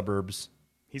affluent suburbs.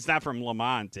 He's not from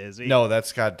Lamont, is he? No, that's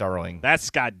Scott Darling. That's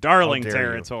Scott Darling How dare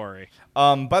you. territory.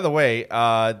 By the way,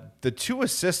 the 2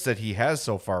 assists that he has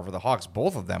so far for the Hawks,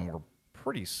 both of them were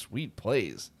pretty sweet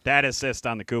plays. That assist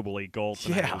on the Kubalik goal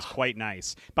tonight was quite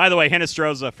nice. By the way,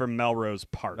 Hinostroza from Melrose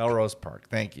Park. Melrose Park.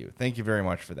 Thank you. Thank you very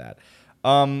much for that.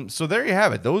 So there you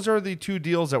have it. Those are the 2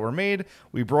 deals that were made.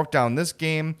 We broke down this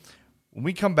game. When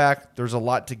we come back, there's a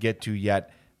lot to get to yet.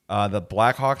 The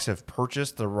Blackhawks have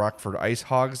purchased the Rockford Ice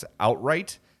Hogs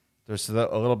outright. There's a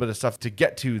little bit of stuff to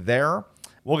get to there.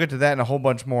 We'll get to that and a whole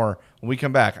bunch more when we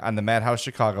come back on the Madhouse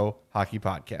Chicago Hockey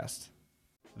Podcast.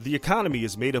 The economy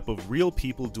is made up of real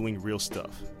people doing real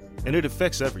stuff, and it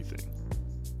affects everything.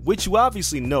 Which you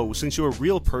obviously know since you're a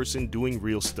real person doing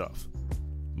real stuff.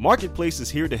 Marketplace is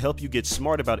here to help you get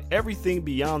smart about everything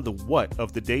beyond the what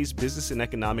of the day's business and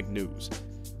economic news.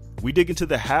 We dig into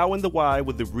the how and the why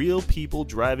with the real people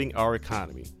driving our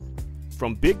economy.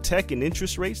 From big tech and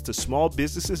interest rates to small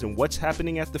businesses and what's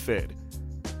happening at the Fed.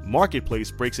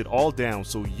 Marketplace breaks it all down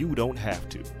so you don't have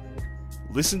to.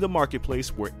 Listen to Marketplace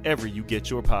wherever you get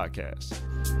your podcasts.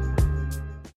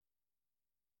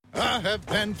 I have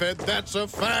PenFed, that's a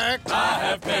fact. I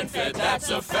have PenFed, that's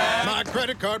a fact. My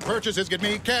credit card purchases get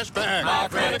me cash back. My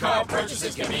credit card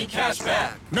purchases get me cash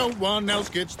back. No one else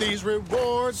gets these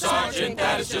rewards. Sergeant,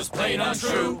 that is just plain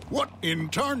untrue. What in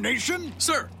tarnation?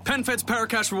 Sir, PenFed's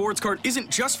Paracash Rewards Card isn't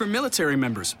just for military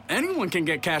members. Anyone can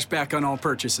get cash back on all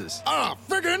purchases. Ah,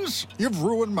 Figgins, you've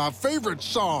ruined my favorite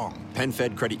song.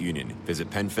 PenFed Credit Union. Visit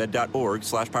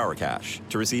PenFed.org/PowerCash.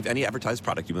 To receive any advertised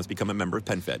product, you must become a member of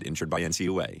PenFed, insured by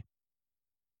NCUA.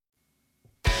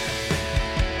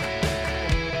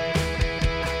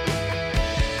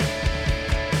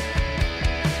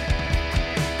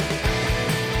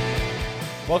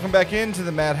 Welcome back into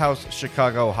the Madhouse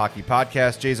Chicago Hockey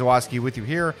Podcast. Jay Zawaski with you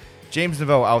here. James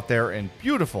Naveau out there in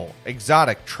beautiful,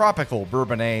 exotic, tropical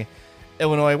Bourbonnais,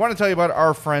 Illinois. I want to tell you about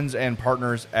our friends and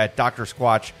partners at Dr.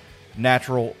 Squatch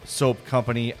Natural Soap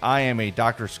Company. I am a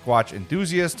Dr. Squatch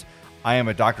enthusiast. I am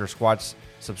a Dr. Squatch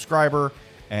subscriber,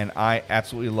 and I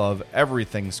absolutely love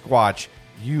everything Squatch.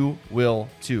 You will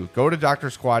too. Go to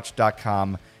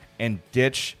drsquatch.com and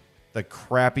ditch the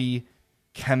crappy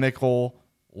chemical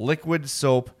liquid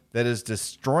soap that is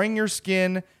destroying your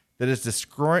skin, that is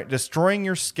destroying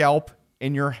your scalp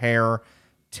and your hair.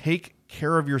 Take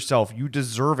care of yourself. You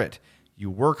deserve it. You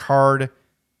work hard.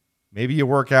 Maybe you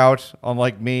work out,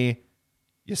 unlike me.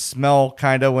 You smell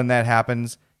kind of when that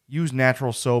happens. Use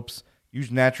natural soaps. Use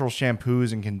natural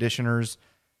shampoos and conditioners.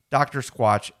 Dr.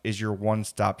 Squatch is your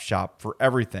one-stop shop for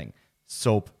everything.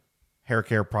 Soap, hair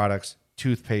care products,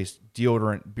 toothpaste,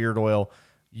 deodorant, beard oil.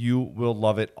 You will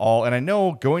love it all. And I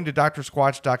know going to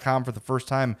drsquatch.com for the first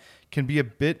time can be a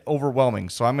bit overwhelming,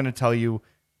 so I'm going to tell you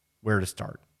where to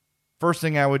start. First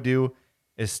thing I would do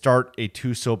is start a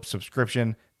 2-soap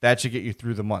subscription. That should get you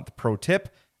through the month. Pro tip,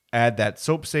 add that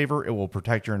soap saver. It will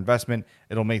protect your investment.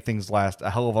 It'll make things last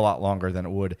a hell of a lot longer than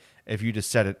it would if you just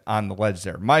set it on the ledge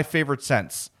there. My favorite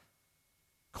scents: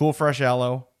 Cool Fresh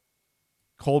Aloe,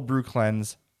 Cold Brew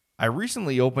Cleanse. I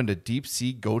recently opened a Deep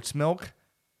Sea Goat's Milk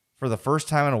for the first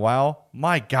time in a while.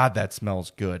 My God, that smells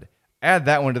good. Add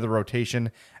that one to the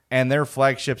rotation. And their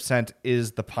flagship scent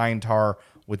is the pine tar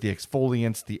with the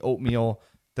exfoliants, the oatmeal.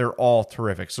 They're all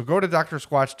terrific. So go to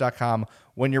drsquatch.com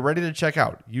when you're ready to check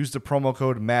out. Use the promo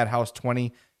code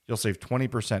MADHOUSE20. You'll save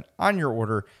 20% on your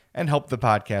order and help the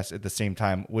podcast at the same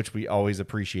time, which we always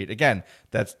appreciate. Again,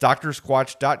 that's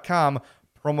drsquatch.com,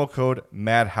 promo code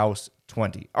MADHOUSE20.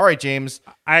 All right, James.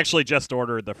 I actually just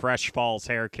ordered the Fresh Falls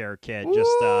hair care kit. Just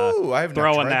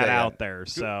throwing that out there.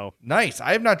 So nice.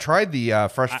 I have not tried the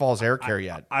Fresh Falls hair care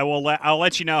yet. I'll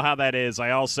let you know how that is. I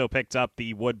also picked up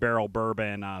the Wood Barrel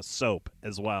Bourbon soap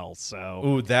as well.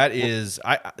 So that is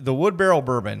the Wood Barrel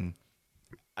Bourbon.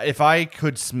 If I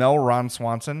could smell Ron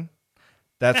Swanson,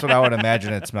 that's what I would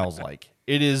imagine it smells like.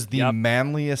 It is the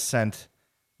manliest scent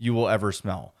you will ever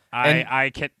smell.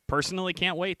 I personally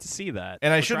can't wait to see that.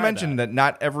 And I should mention that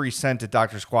not every scent at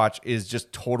Dr. Squatch is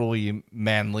just totally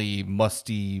manly,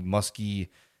 musty, musky.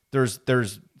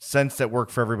 there's scents that work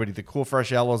for everybody. The cool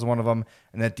fresh aloe is one of them,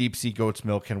 and that deep sea goat's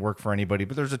milk can work for anybody.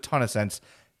 But there's a ton of scents.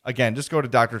 Again, just go to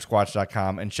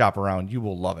drsquatch.com and shop around. You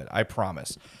will love it. I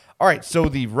promise. All right, so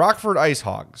the Rockford Ice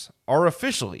Hogs are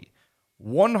officially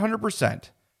 100%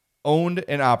 owned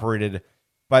and operated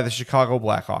by the Chicago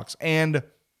Blackhawks. And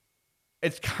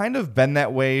it's kind of been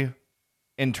that way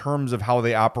in terms of how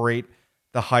they operate,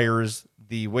 the hires,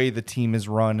 the way the team is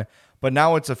run. But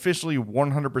now it's officially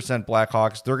 100%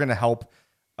 Blackhawks. They're going to help,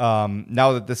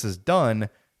 now that this is done,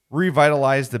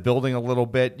 revitalize the building a little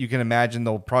bit. You can imagine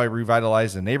they'll probably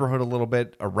revitalize the neighborhood a little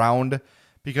bit around,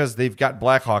 because they've got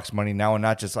Blackhawks money now and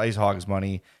not just Ice Hogs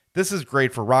money. This is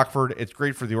great for Rockford. It's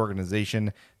great for the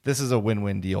organization. This is a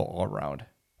win-win deal all around.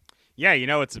 Yeah,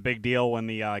 it's a big deal when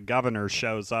the governor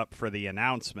shows up for the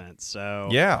announcement. So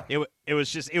yeah, it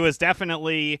was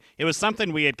definitely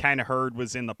something we had kind of heard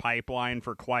was in the pipeline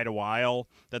for quite a while,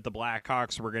 that the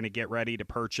Blackhawks were going to get ready to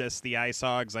purchase the Ice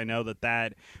Hogs. I know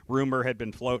that rumor had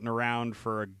been floating around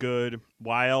for a good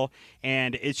while,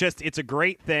 and it's a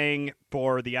great thing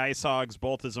for the Ice Hogs,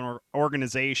 both as an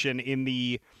organization in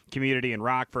the community in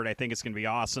Rockford. I think it's going to be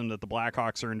awesome that the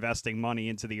Blackhawks are investing money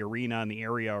into the arena and the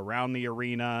area around the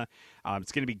arena.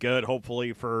 It's going to be good,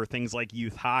 hopefully, for things like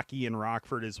youth hockey in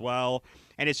Rockford as well.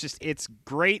 And it's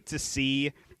great to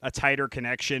see a tighter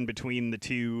connection between the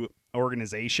two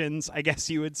organizations, I guess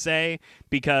you would say,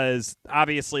 because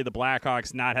obviously the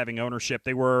Blackhawks not having ownership,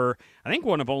 they were, I think,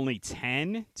 one of only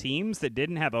 10 teams that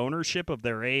didn't have ownership of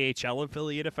their AHL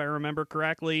affiliate, if I remember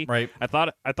correctly. Right. I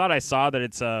thought I saw that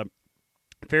it's a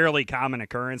fairly common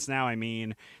occurrence now. I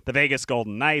mean, the Vegas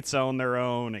Golden Knights own their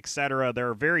own, etc. There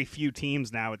are very few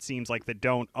teams now, it seems like, that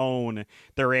don't own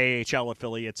their AHL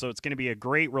affiliate. So it's going to be a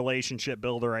great relationship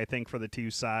builder, I think, for the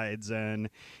two sides. And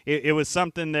it was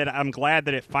something that I'm glad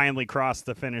that it finally crossed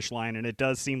the finish line. And it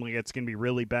does seem like it's going to be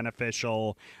really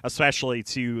beneficial, especially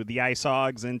to the Ice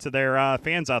Hogs and to their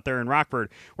fans out there in Rockford.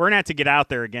 We're going to have to get out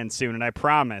there again soon. And I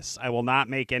promise I will not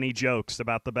make any jokes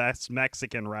about the best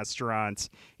Mexican restaurants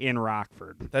in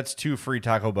Rockford. That's 2 free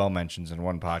Taco Bell mentions in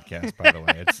one podcast, by the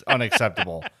way. It's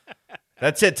unacceptable.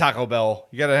 That's it, Taco Bell.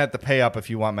 You got to have to pay up if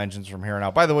you want mentions from here on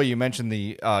out. By the way, you mentioned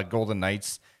the Golden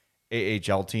Knights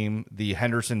AHL team, the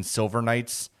Henderson Silver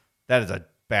Knights. That is a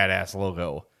badass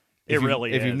logo. If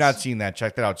you've not seen that,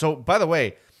 check that out. So, by the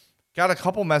way, got a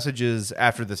couple messages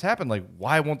after this happened, like,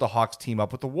 why won't the Hawks team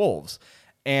up with the Wolves?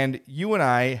 And you and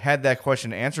I had that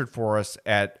question answered for us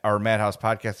at our Madhouse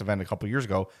podcast event a couple years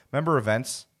ago. Remember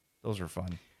events? Those are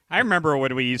fun. I remember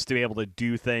when we used to be able to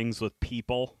do things with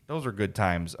people. Those are good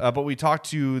times. But we talked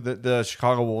to the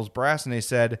Chicago Wolves brass, and they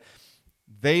said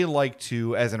they like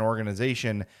to, as an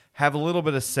organization, have a little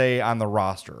bit of say on the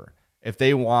roster. If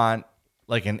they want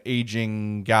like an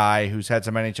aging guy who's had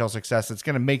some NHL success, it's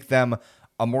going to make them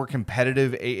a more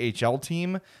competitive AHL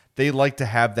team. They like to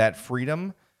have that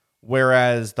freedom,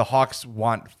 whereas the Hawks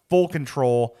want full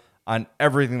control on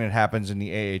everything that happens in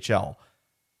the AHL.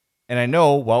 And I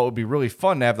know, while it would be really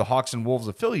fun to have the Hawks and Wolves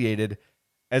affiliated,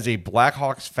 as a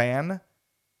Blackhawks fan,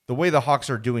 the way the Hawks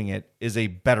are doing it is a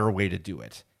better way to do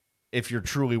it. If you're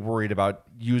truly worried about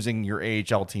using your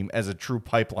AHL team as a true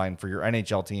pipeline for your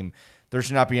NHL team, there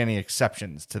should not be any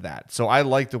exceptions to that. So I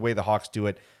like the way the Hawks do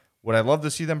it. Would I love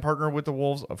to see them partner with the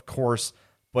Wolves? Of course,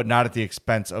 but not at the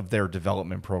expense of their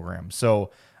development program. So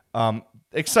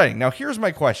exciting. Now, here's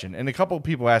my question, and a couple of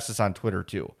people asked this on Twitter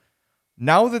too.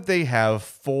 Now that they have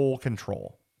full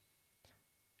control,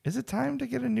 is it time to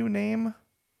get a new name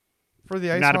for the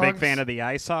Ice Hogs? Not a big fan of the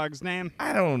Ice Hogs name?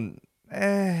 I don't.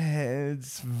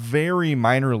 It's very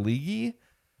minor leaguey,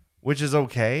 which is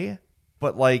okay.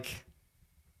 But, like,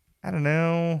 I don't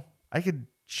know. I could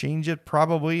change it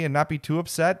probably and not be too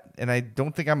upset. And I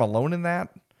don't think I'm alone in that.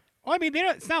 Well, I mean,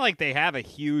 it's not like they have a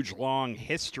huge, long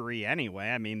history anyway.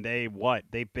 I mean, they've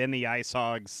been the Ice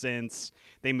Hogs since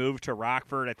they moved to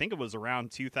Rockford. I think it was around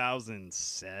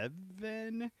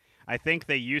 2007. I think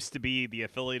they used to be the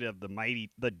affiliate of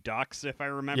the Ducks, if I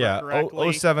remember correctly.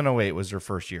 Yeah, 07-08 was their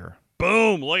first year.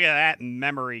 Boom! Look at that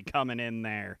memory coming in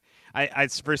there. I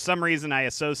for some reason, I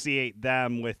associate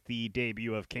them with the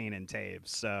debut of Kane and Taves.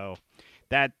 So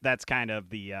that's kind of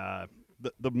the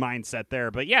mindset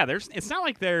there. But yeah, it's not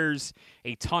like there's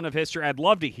a ton of history. I'd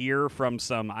love to hear from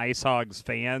some Ice Hogs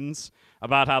fans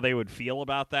about how they would feel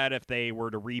about that if they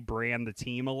were to rebrand the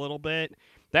team a little bit.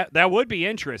 That would be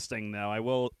interesting, though. I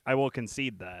will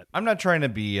concede that. I'm not trying to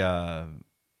be a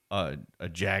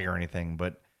jag or anything,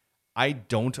 but I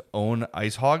don't own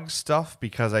Ice Hogs stuff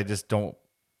because I just don't.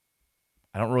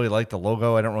 I don't really like the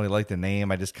logo. I don't really like the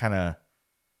name. I just kind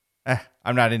of.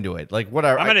 I'm not into it. Like,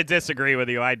 whatever. I'm going to disagree with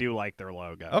you. I do like their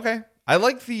logo. Okay. I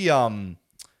like the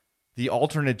the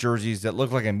alternate jerseys that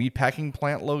look like a meatpacking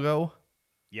plant logo.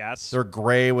 Yes. They're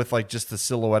gray with like just the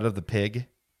silhouette of the pig.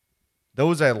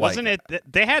 Those I like. Wasn't it?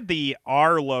 They had the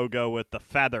R logo with the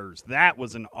feathers. That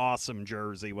was an awesome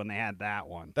jersey when they had that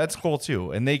one. That's cool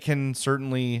too. And they can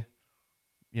certainly,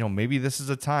 maybe this is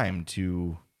a time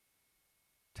to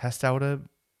test out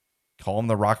call them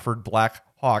the Rockford Black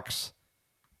Hawks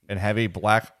and have a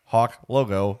Black Hawk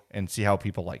logo and see how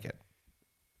people like it.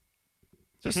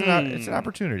 It's an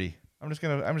opportunity. I'm just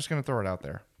gonna throw it out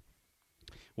there.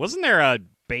 Wasn't there a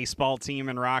baseball team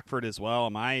in Rockford as well?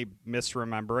 Am I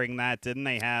misremembering that? Didn't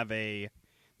they have a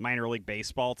minor league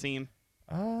baseball team?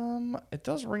 It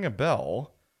does ring a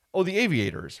bell. Oh, the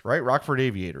Aviators, right? Rockford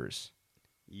Aviators.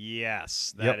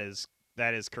 Yes, that is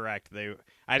correct.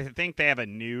 I think they have a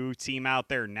new team out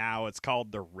there now. It's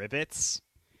called the Rivets.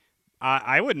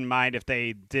 I wouldn't mind if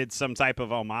they did some type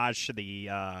of homage to the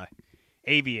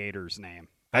Aviators name.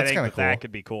 That's kind of cool. That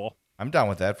could be cool. I'm down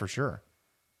with that for sure.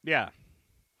 Yeah.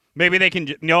 Maybe they can,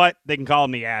 you know what? They can call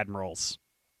them the Admirals.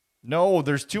 No,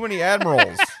 there's too many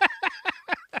Admirals.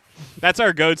 That's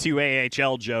our go-to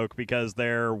AHL joke because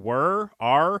there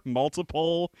are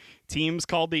multiple teams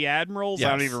called the Admirals. Yes,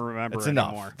 I don't even remember it's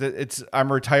anymore. Enough.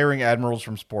 I'm retiring Admirals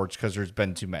from sports because there's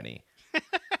been too many.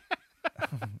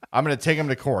 I'm going to take them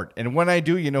to court. And when I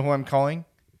do, you know who I'm calling?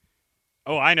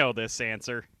 Oh, I know this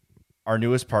answer. Our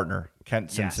newest partner,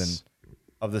 Kent Simpson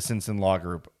of the Simpson Law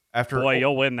Group.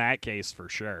 You'll win that case for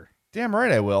sure. Damn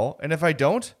right I will. And if I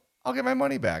don't, I'll get my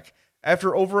money back.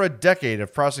 After over a decade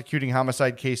of prosecuting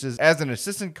homicide cases as an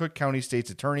assistant Cook County State's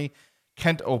attorney,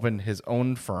 Kent opened his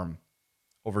own firm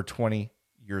over 20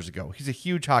 years ago. He's a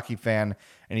huge hockey fan,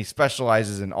 and he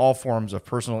specializes in all forms of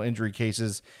personal injury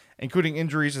cases, including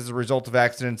injuries as a result of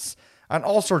accidents on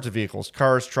all sorts of vehicles,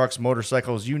 cars, trucks,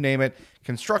 motorcycles, you name it,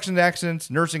 construction accidents,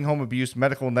 nursing home abuse,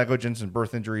 medical negligence and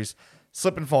birth injuries,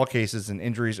 slip and fall cases, and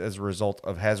injuries as a result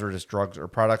of hazardous drugs or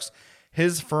products.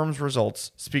 His firm's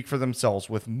results speak for themselves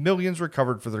with millions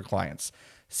recovered for their clients.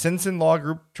 Simpson Law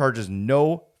Group charges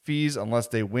no fees unless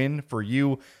they win for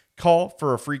you. Call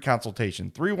for a free consultation.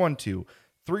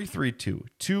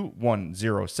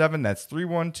 312-332-2107. That's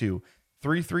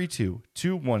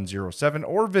 312-332-2107.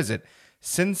 Or visit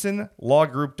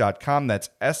SinsonLawGroup.com. That's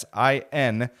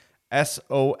SINSON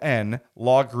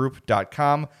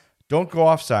lawgroup.com. Don't go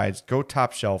off sides. Go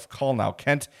top shelf. Call now.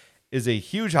 Kent is a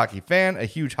huge hockey fan, a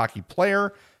huge hockey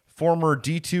player, former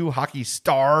D2 hockey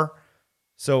star.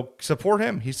 So support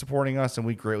him. He's supporting us, and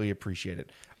we greatly appreciate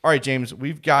it. All right, James,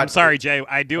 we've got... I'm sorry, Jay.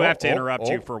 I do have to interrupt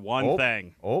you for one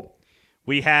thing.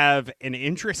 We have an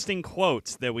interesting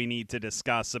quote that we need to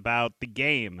discuss about the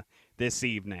game this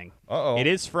evening. It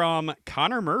is from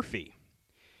Connor Murphy.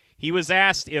 He was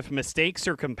asked if mistakes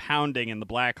are compounding in the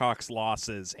Blackhawks'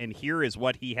 losses, and here is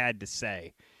what he had to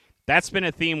say. That's been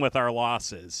a theme with our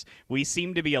losses. We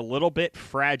seem to be a little bit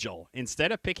fragile.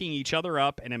 Instead of picking each other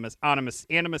up and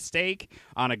a mistake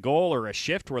on a goal or a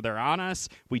shift where they're on us,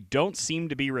 we don't seem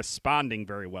to be responding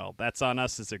very well. That's on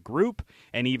us as a group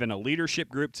and even a leadership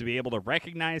group to be able to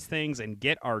recognize things and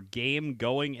get our game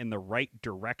going in the right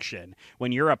direction.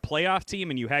 When you're a playoff team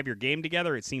and you have your game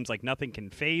together, it seems like nothing can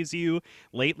faze you.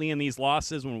 Lately in these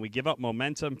losses, when we give up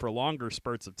momentum for longer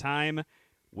spurts of time,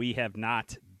 we have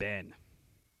not been.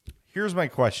 Here's my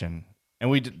question, and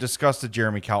we discussed the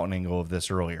Jeremy Cowton angle of this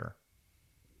earlier.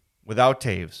 Without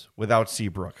Taves, without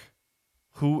Seabrook,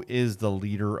 who is the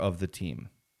leader of the team?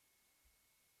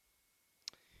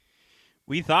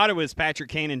 We thought it was Patrick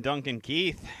Kane and Duncan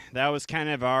Keith. That was kind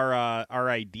of our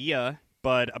idea,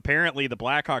 but apparently the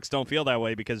Blackhawks don't feel that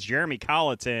way because Jeremy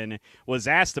Colleton was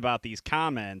asked about these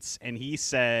comments, and he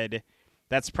said,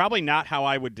 that's probably not how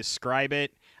I would describe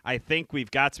it. I think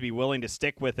we've got to be willing to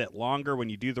stick with it longer.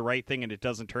 When you do the right thing and it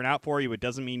doesn't turn out for you, it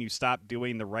doesn't mean you stop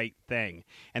doing the right thing.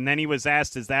 And then he was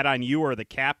asked, is that on you or the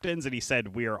captains? And he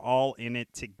said, we are all in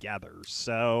it together.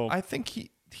 So I think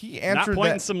he answered not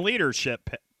pointing that. some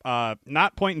leadership,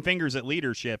 not pointing fingers at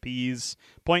leadership. He's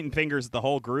pointing fingers at the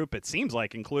whole group, it seems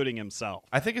like, including himself.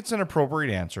 I think it's an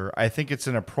appropriate answer. I think it's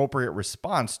an appropriate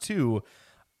response, too,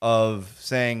 of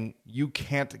saying you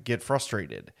can't get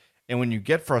frustrated. And when you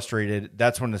get frustrated,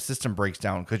 that's when the system breaks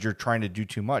down because you're trying to do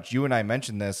too much. You and I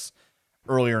mentioned this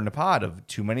earlier in the pod of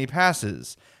too many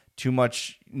passes, too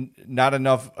much, not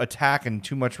enough attack and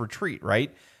too much retreat,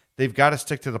 right? They've got to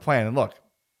stick to the plan. And look,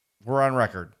 we're on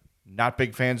record. Not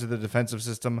big fans of the defensive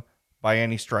system by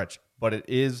any stretch, but it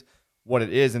is what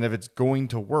it is. And if it's going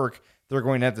to work, they're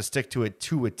going to have to stick to it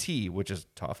to a T, which is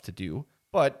tough to do.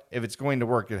 But if it's going to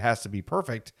work, it has to be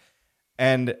perfect.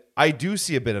 And I do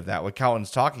see a bit of that. What Cowton's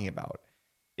talking about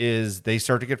is they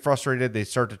start to get frustrated. They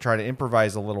start to try to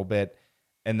improvise a little bit.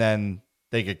 And then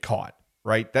they get caught,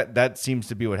 right? That seems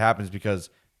to be what happens because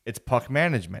it's puck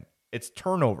management. It's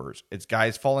turnovers. It's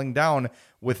guys falling down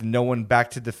with no one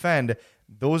back to defend.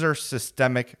 Those are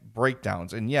systemic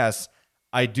breakdowns. And yes,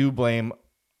 I do blame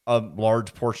a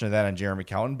large portion of that on Jeremy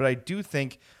Cowan, but I do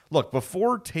think, look,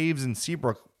 before Taves and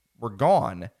Seabrook were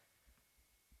gone,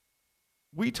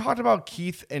 we talked about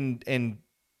Keith and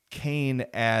Kane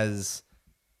as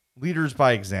leaders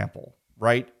by example,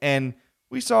 right? And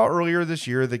we saw earlier this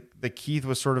year that Keith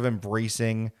was sort of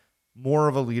embracing more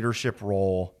of a leadership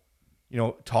role,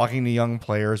 talking to young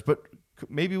players, but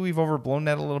maybe we've overblown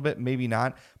that a little bit, maybe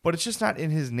not, but it's just not in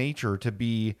his nature to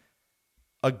be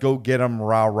a go-get-em,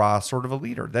 rah-rah sort of a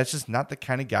leader. That's just not the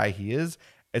kind of guy he is.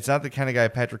 It's not the kind of guy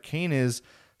Patrick Kane is.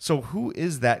 So who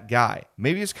is that guy?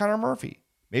 Maybe it's Connor Murphy.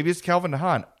 Maybe it's Calvin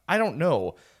DeHaan. I don't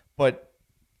know, but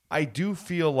I do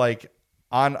feel like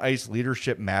on-ice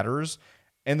leadership matters,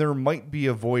 and there might be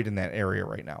a void in that area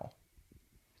right now.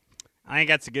 I think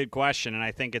that's a good question, and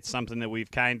I think it's something that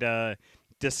we've kind of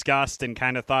discussed and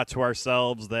kind of thought to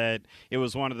ourselves that it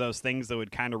was one of those things that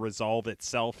would kind of resolve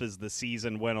itself as the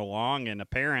season went along, and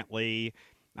apparently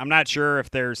I'm not sure if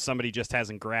there's somebody just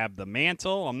hasn't grabbed the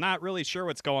mantle. I'm not really sure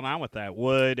what's going on with that.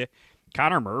 Would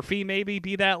Connor Murphy maybe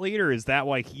be that leader? Is that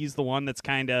why he's the one that's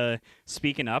kind of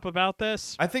speaking up about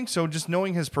this? I think so. Just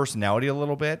knowing his personality a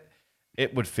little bit,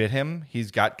 it would fit him.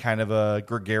 He's got kind of a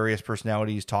gregarious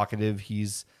personality. He's talkative.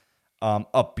 He's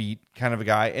upbeat kind of a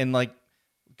guy. And like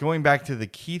going back to the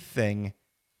Keith thing,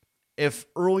 if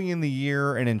early in the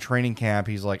year and in training camp,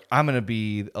 he's like, I'm going to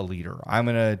be a leader. I'm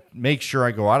going to make sure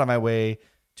I go out of my way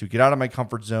to get out of my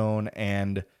comfort zone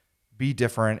and be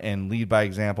different and lead by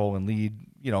example and lead,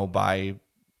 by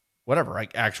whatever,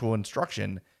 like actual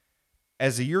instruction.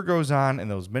 As the year goes on and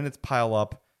those minutes pile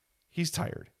up, he's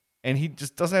tired. And he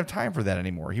just doesn't have time for that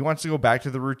anymore. He wants to go back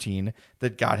to the routine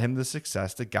that got him the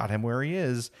success, that got him where he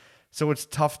is. So it's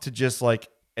tough to just like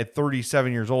at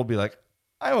 37 years old be like,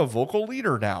 I'm a vocal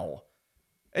leader now.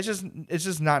 It's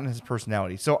just not in his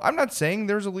personality. So I'm not saying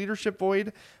there's a leadership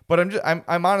void, but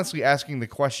I'm honestly asking the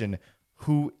question,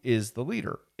 who is the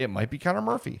leader? It might be Connor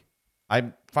Murphy.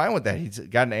 I'm fine with that. He's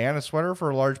got an Anna sweater for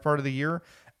a large part of the year.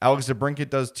 Alex DeBrincat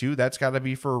does too. That's got to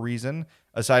be for a reason,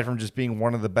 aside from just being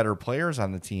one of the better players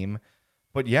on the team.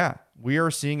 But yeah, we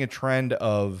are seeing a trend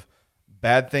of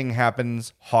bad thing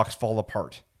happens, Hawks fall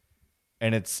apart.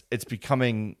 And it's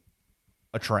becoming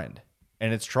a trend.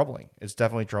 And it's troubling. It's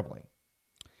definitely troubling.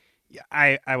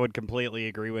 Yeah, I would completely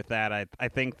agree with that. I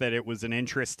think that it was an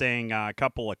interesting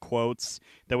couple of quotes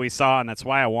that we saw, and that's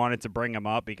why I wanted to bring them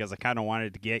up, because I kind of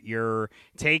wanted to get your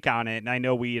take on it. And I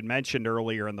know we had mentioned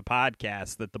earlier in the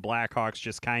podcast that the Blackhawks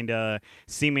just kind of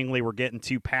seemingly were getting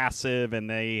too passive, and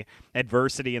the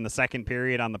adversity in the second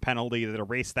period on the penalty that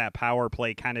erased that power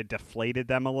play kind of deflated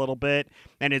them a little bit.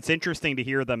 And it's interesting to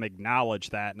hear them acknowledge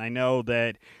that. And I know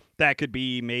that could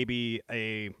be maybe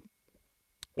a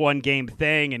one game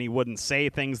thing, and he wouldn't say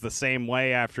things the same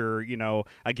way after,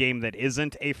 a game that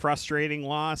isn't a frustrating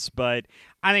loss. But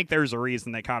I think there's a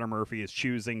reason that Connor Murphy is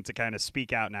choosing to kind of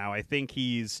speak out now. I think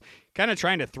he's kind of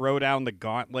trying to throw down the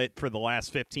gauntlet for the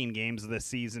last 15 games of this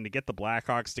season to get the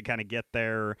Blackhawks to kind of get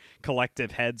their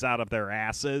collective heads out of their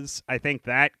asses. I think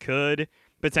that could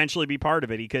potentially be part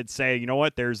of it. He could say, you know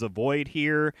what, there's a void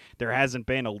here. There hasn't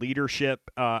been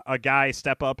a guy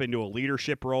step up into a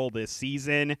leadership role this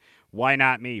season. Why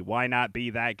not me? Why not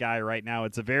be that guy right now?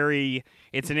 It's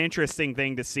an interesting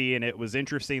thing to see, and it was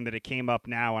interesting that it came up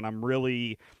now, and I'm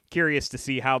really curious to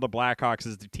see how the Blackhawks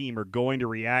as the team are going to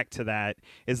react to that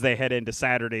as they head into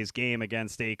Saturday's game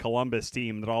against a Columbus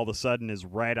team that all of a sudden is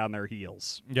right on their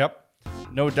heels. Yep.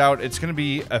 No doubt. It's going to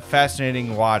be a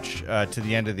fascinating watch to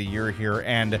the end of the year here.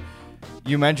 And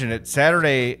you mentioned it,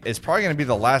 Saturday is probably going to be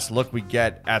the last look we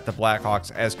get at the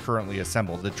Blackhawks as currently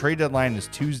assembled. The trade deadline is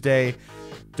Tuesday.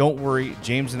 Don't worry,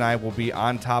 James and I will be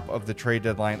on top of the trade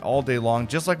deadline all day long,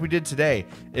 just like we did today.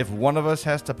 If one of us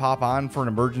has to pop on for an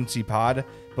emergency pod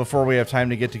before we have time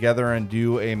to get together and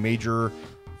do a major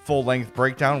full-length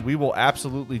breakdown, we will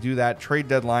absolutely do that. Trade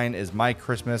deadline is my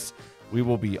Christmas. We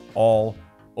will be all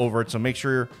over it. So make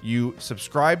sure you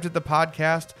subscribe to the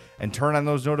podcast and turn on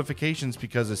those notifications,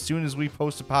 because as soon as we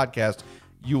post a podcast,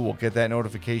 you will get that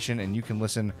notification and you can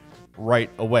listen right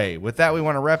away. With that, we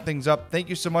want to wrap things up. Thank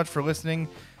you so much for listening.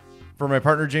 For my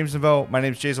partner, James Neveau, my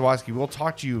name is Jay Zawoski. We'll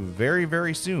talk to you very,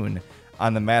 very soon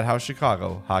on the Madhouse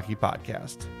Chicago Hockey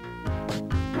Podcast.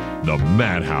 The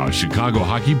Madhouse Chicago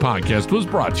Hockey Podcast was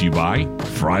brought to you by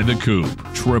Fry the Coop,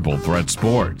 Triple Threat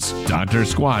Sports, Dr.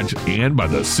 Squatch, and by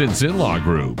the Since Law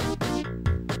Group.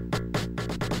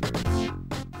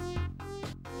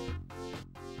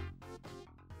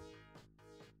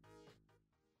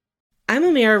 I'm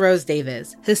Amira Rose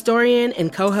Davis, historian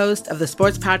and co-host of the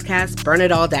sports podcast Burn It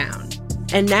All Down.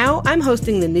 And now I'm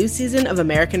hosting the new season of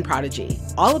American Prodigy,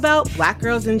 all about Black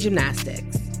girls in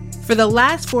gymnastics. For the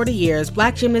last 40 years,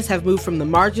 Black gymnasts have moved from the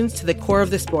margins to the core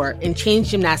of the sport and changed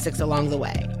gymnastics along the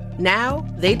way. Now,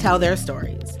 they tell their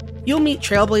stories. You'll meet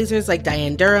trailblazers like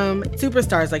Diane Durham,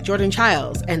 superstars like Jordan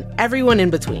Childs, and everyone in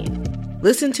between.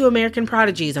 Listen to American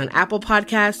Prodigies on Apple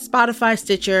Podcasts, Spotify,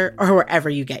 Stitcher, or wherever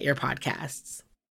you get your podcasts.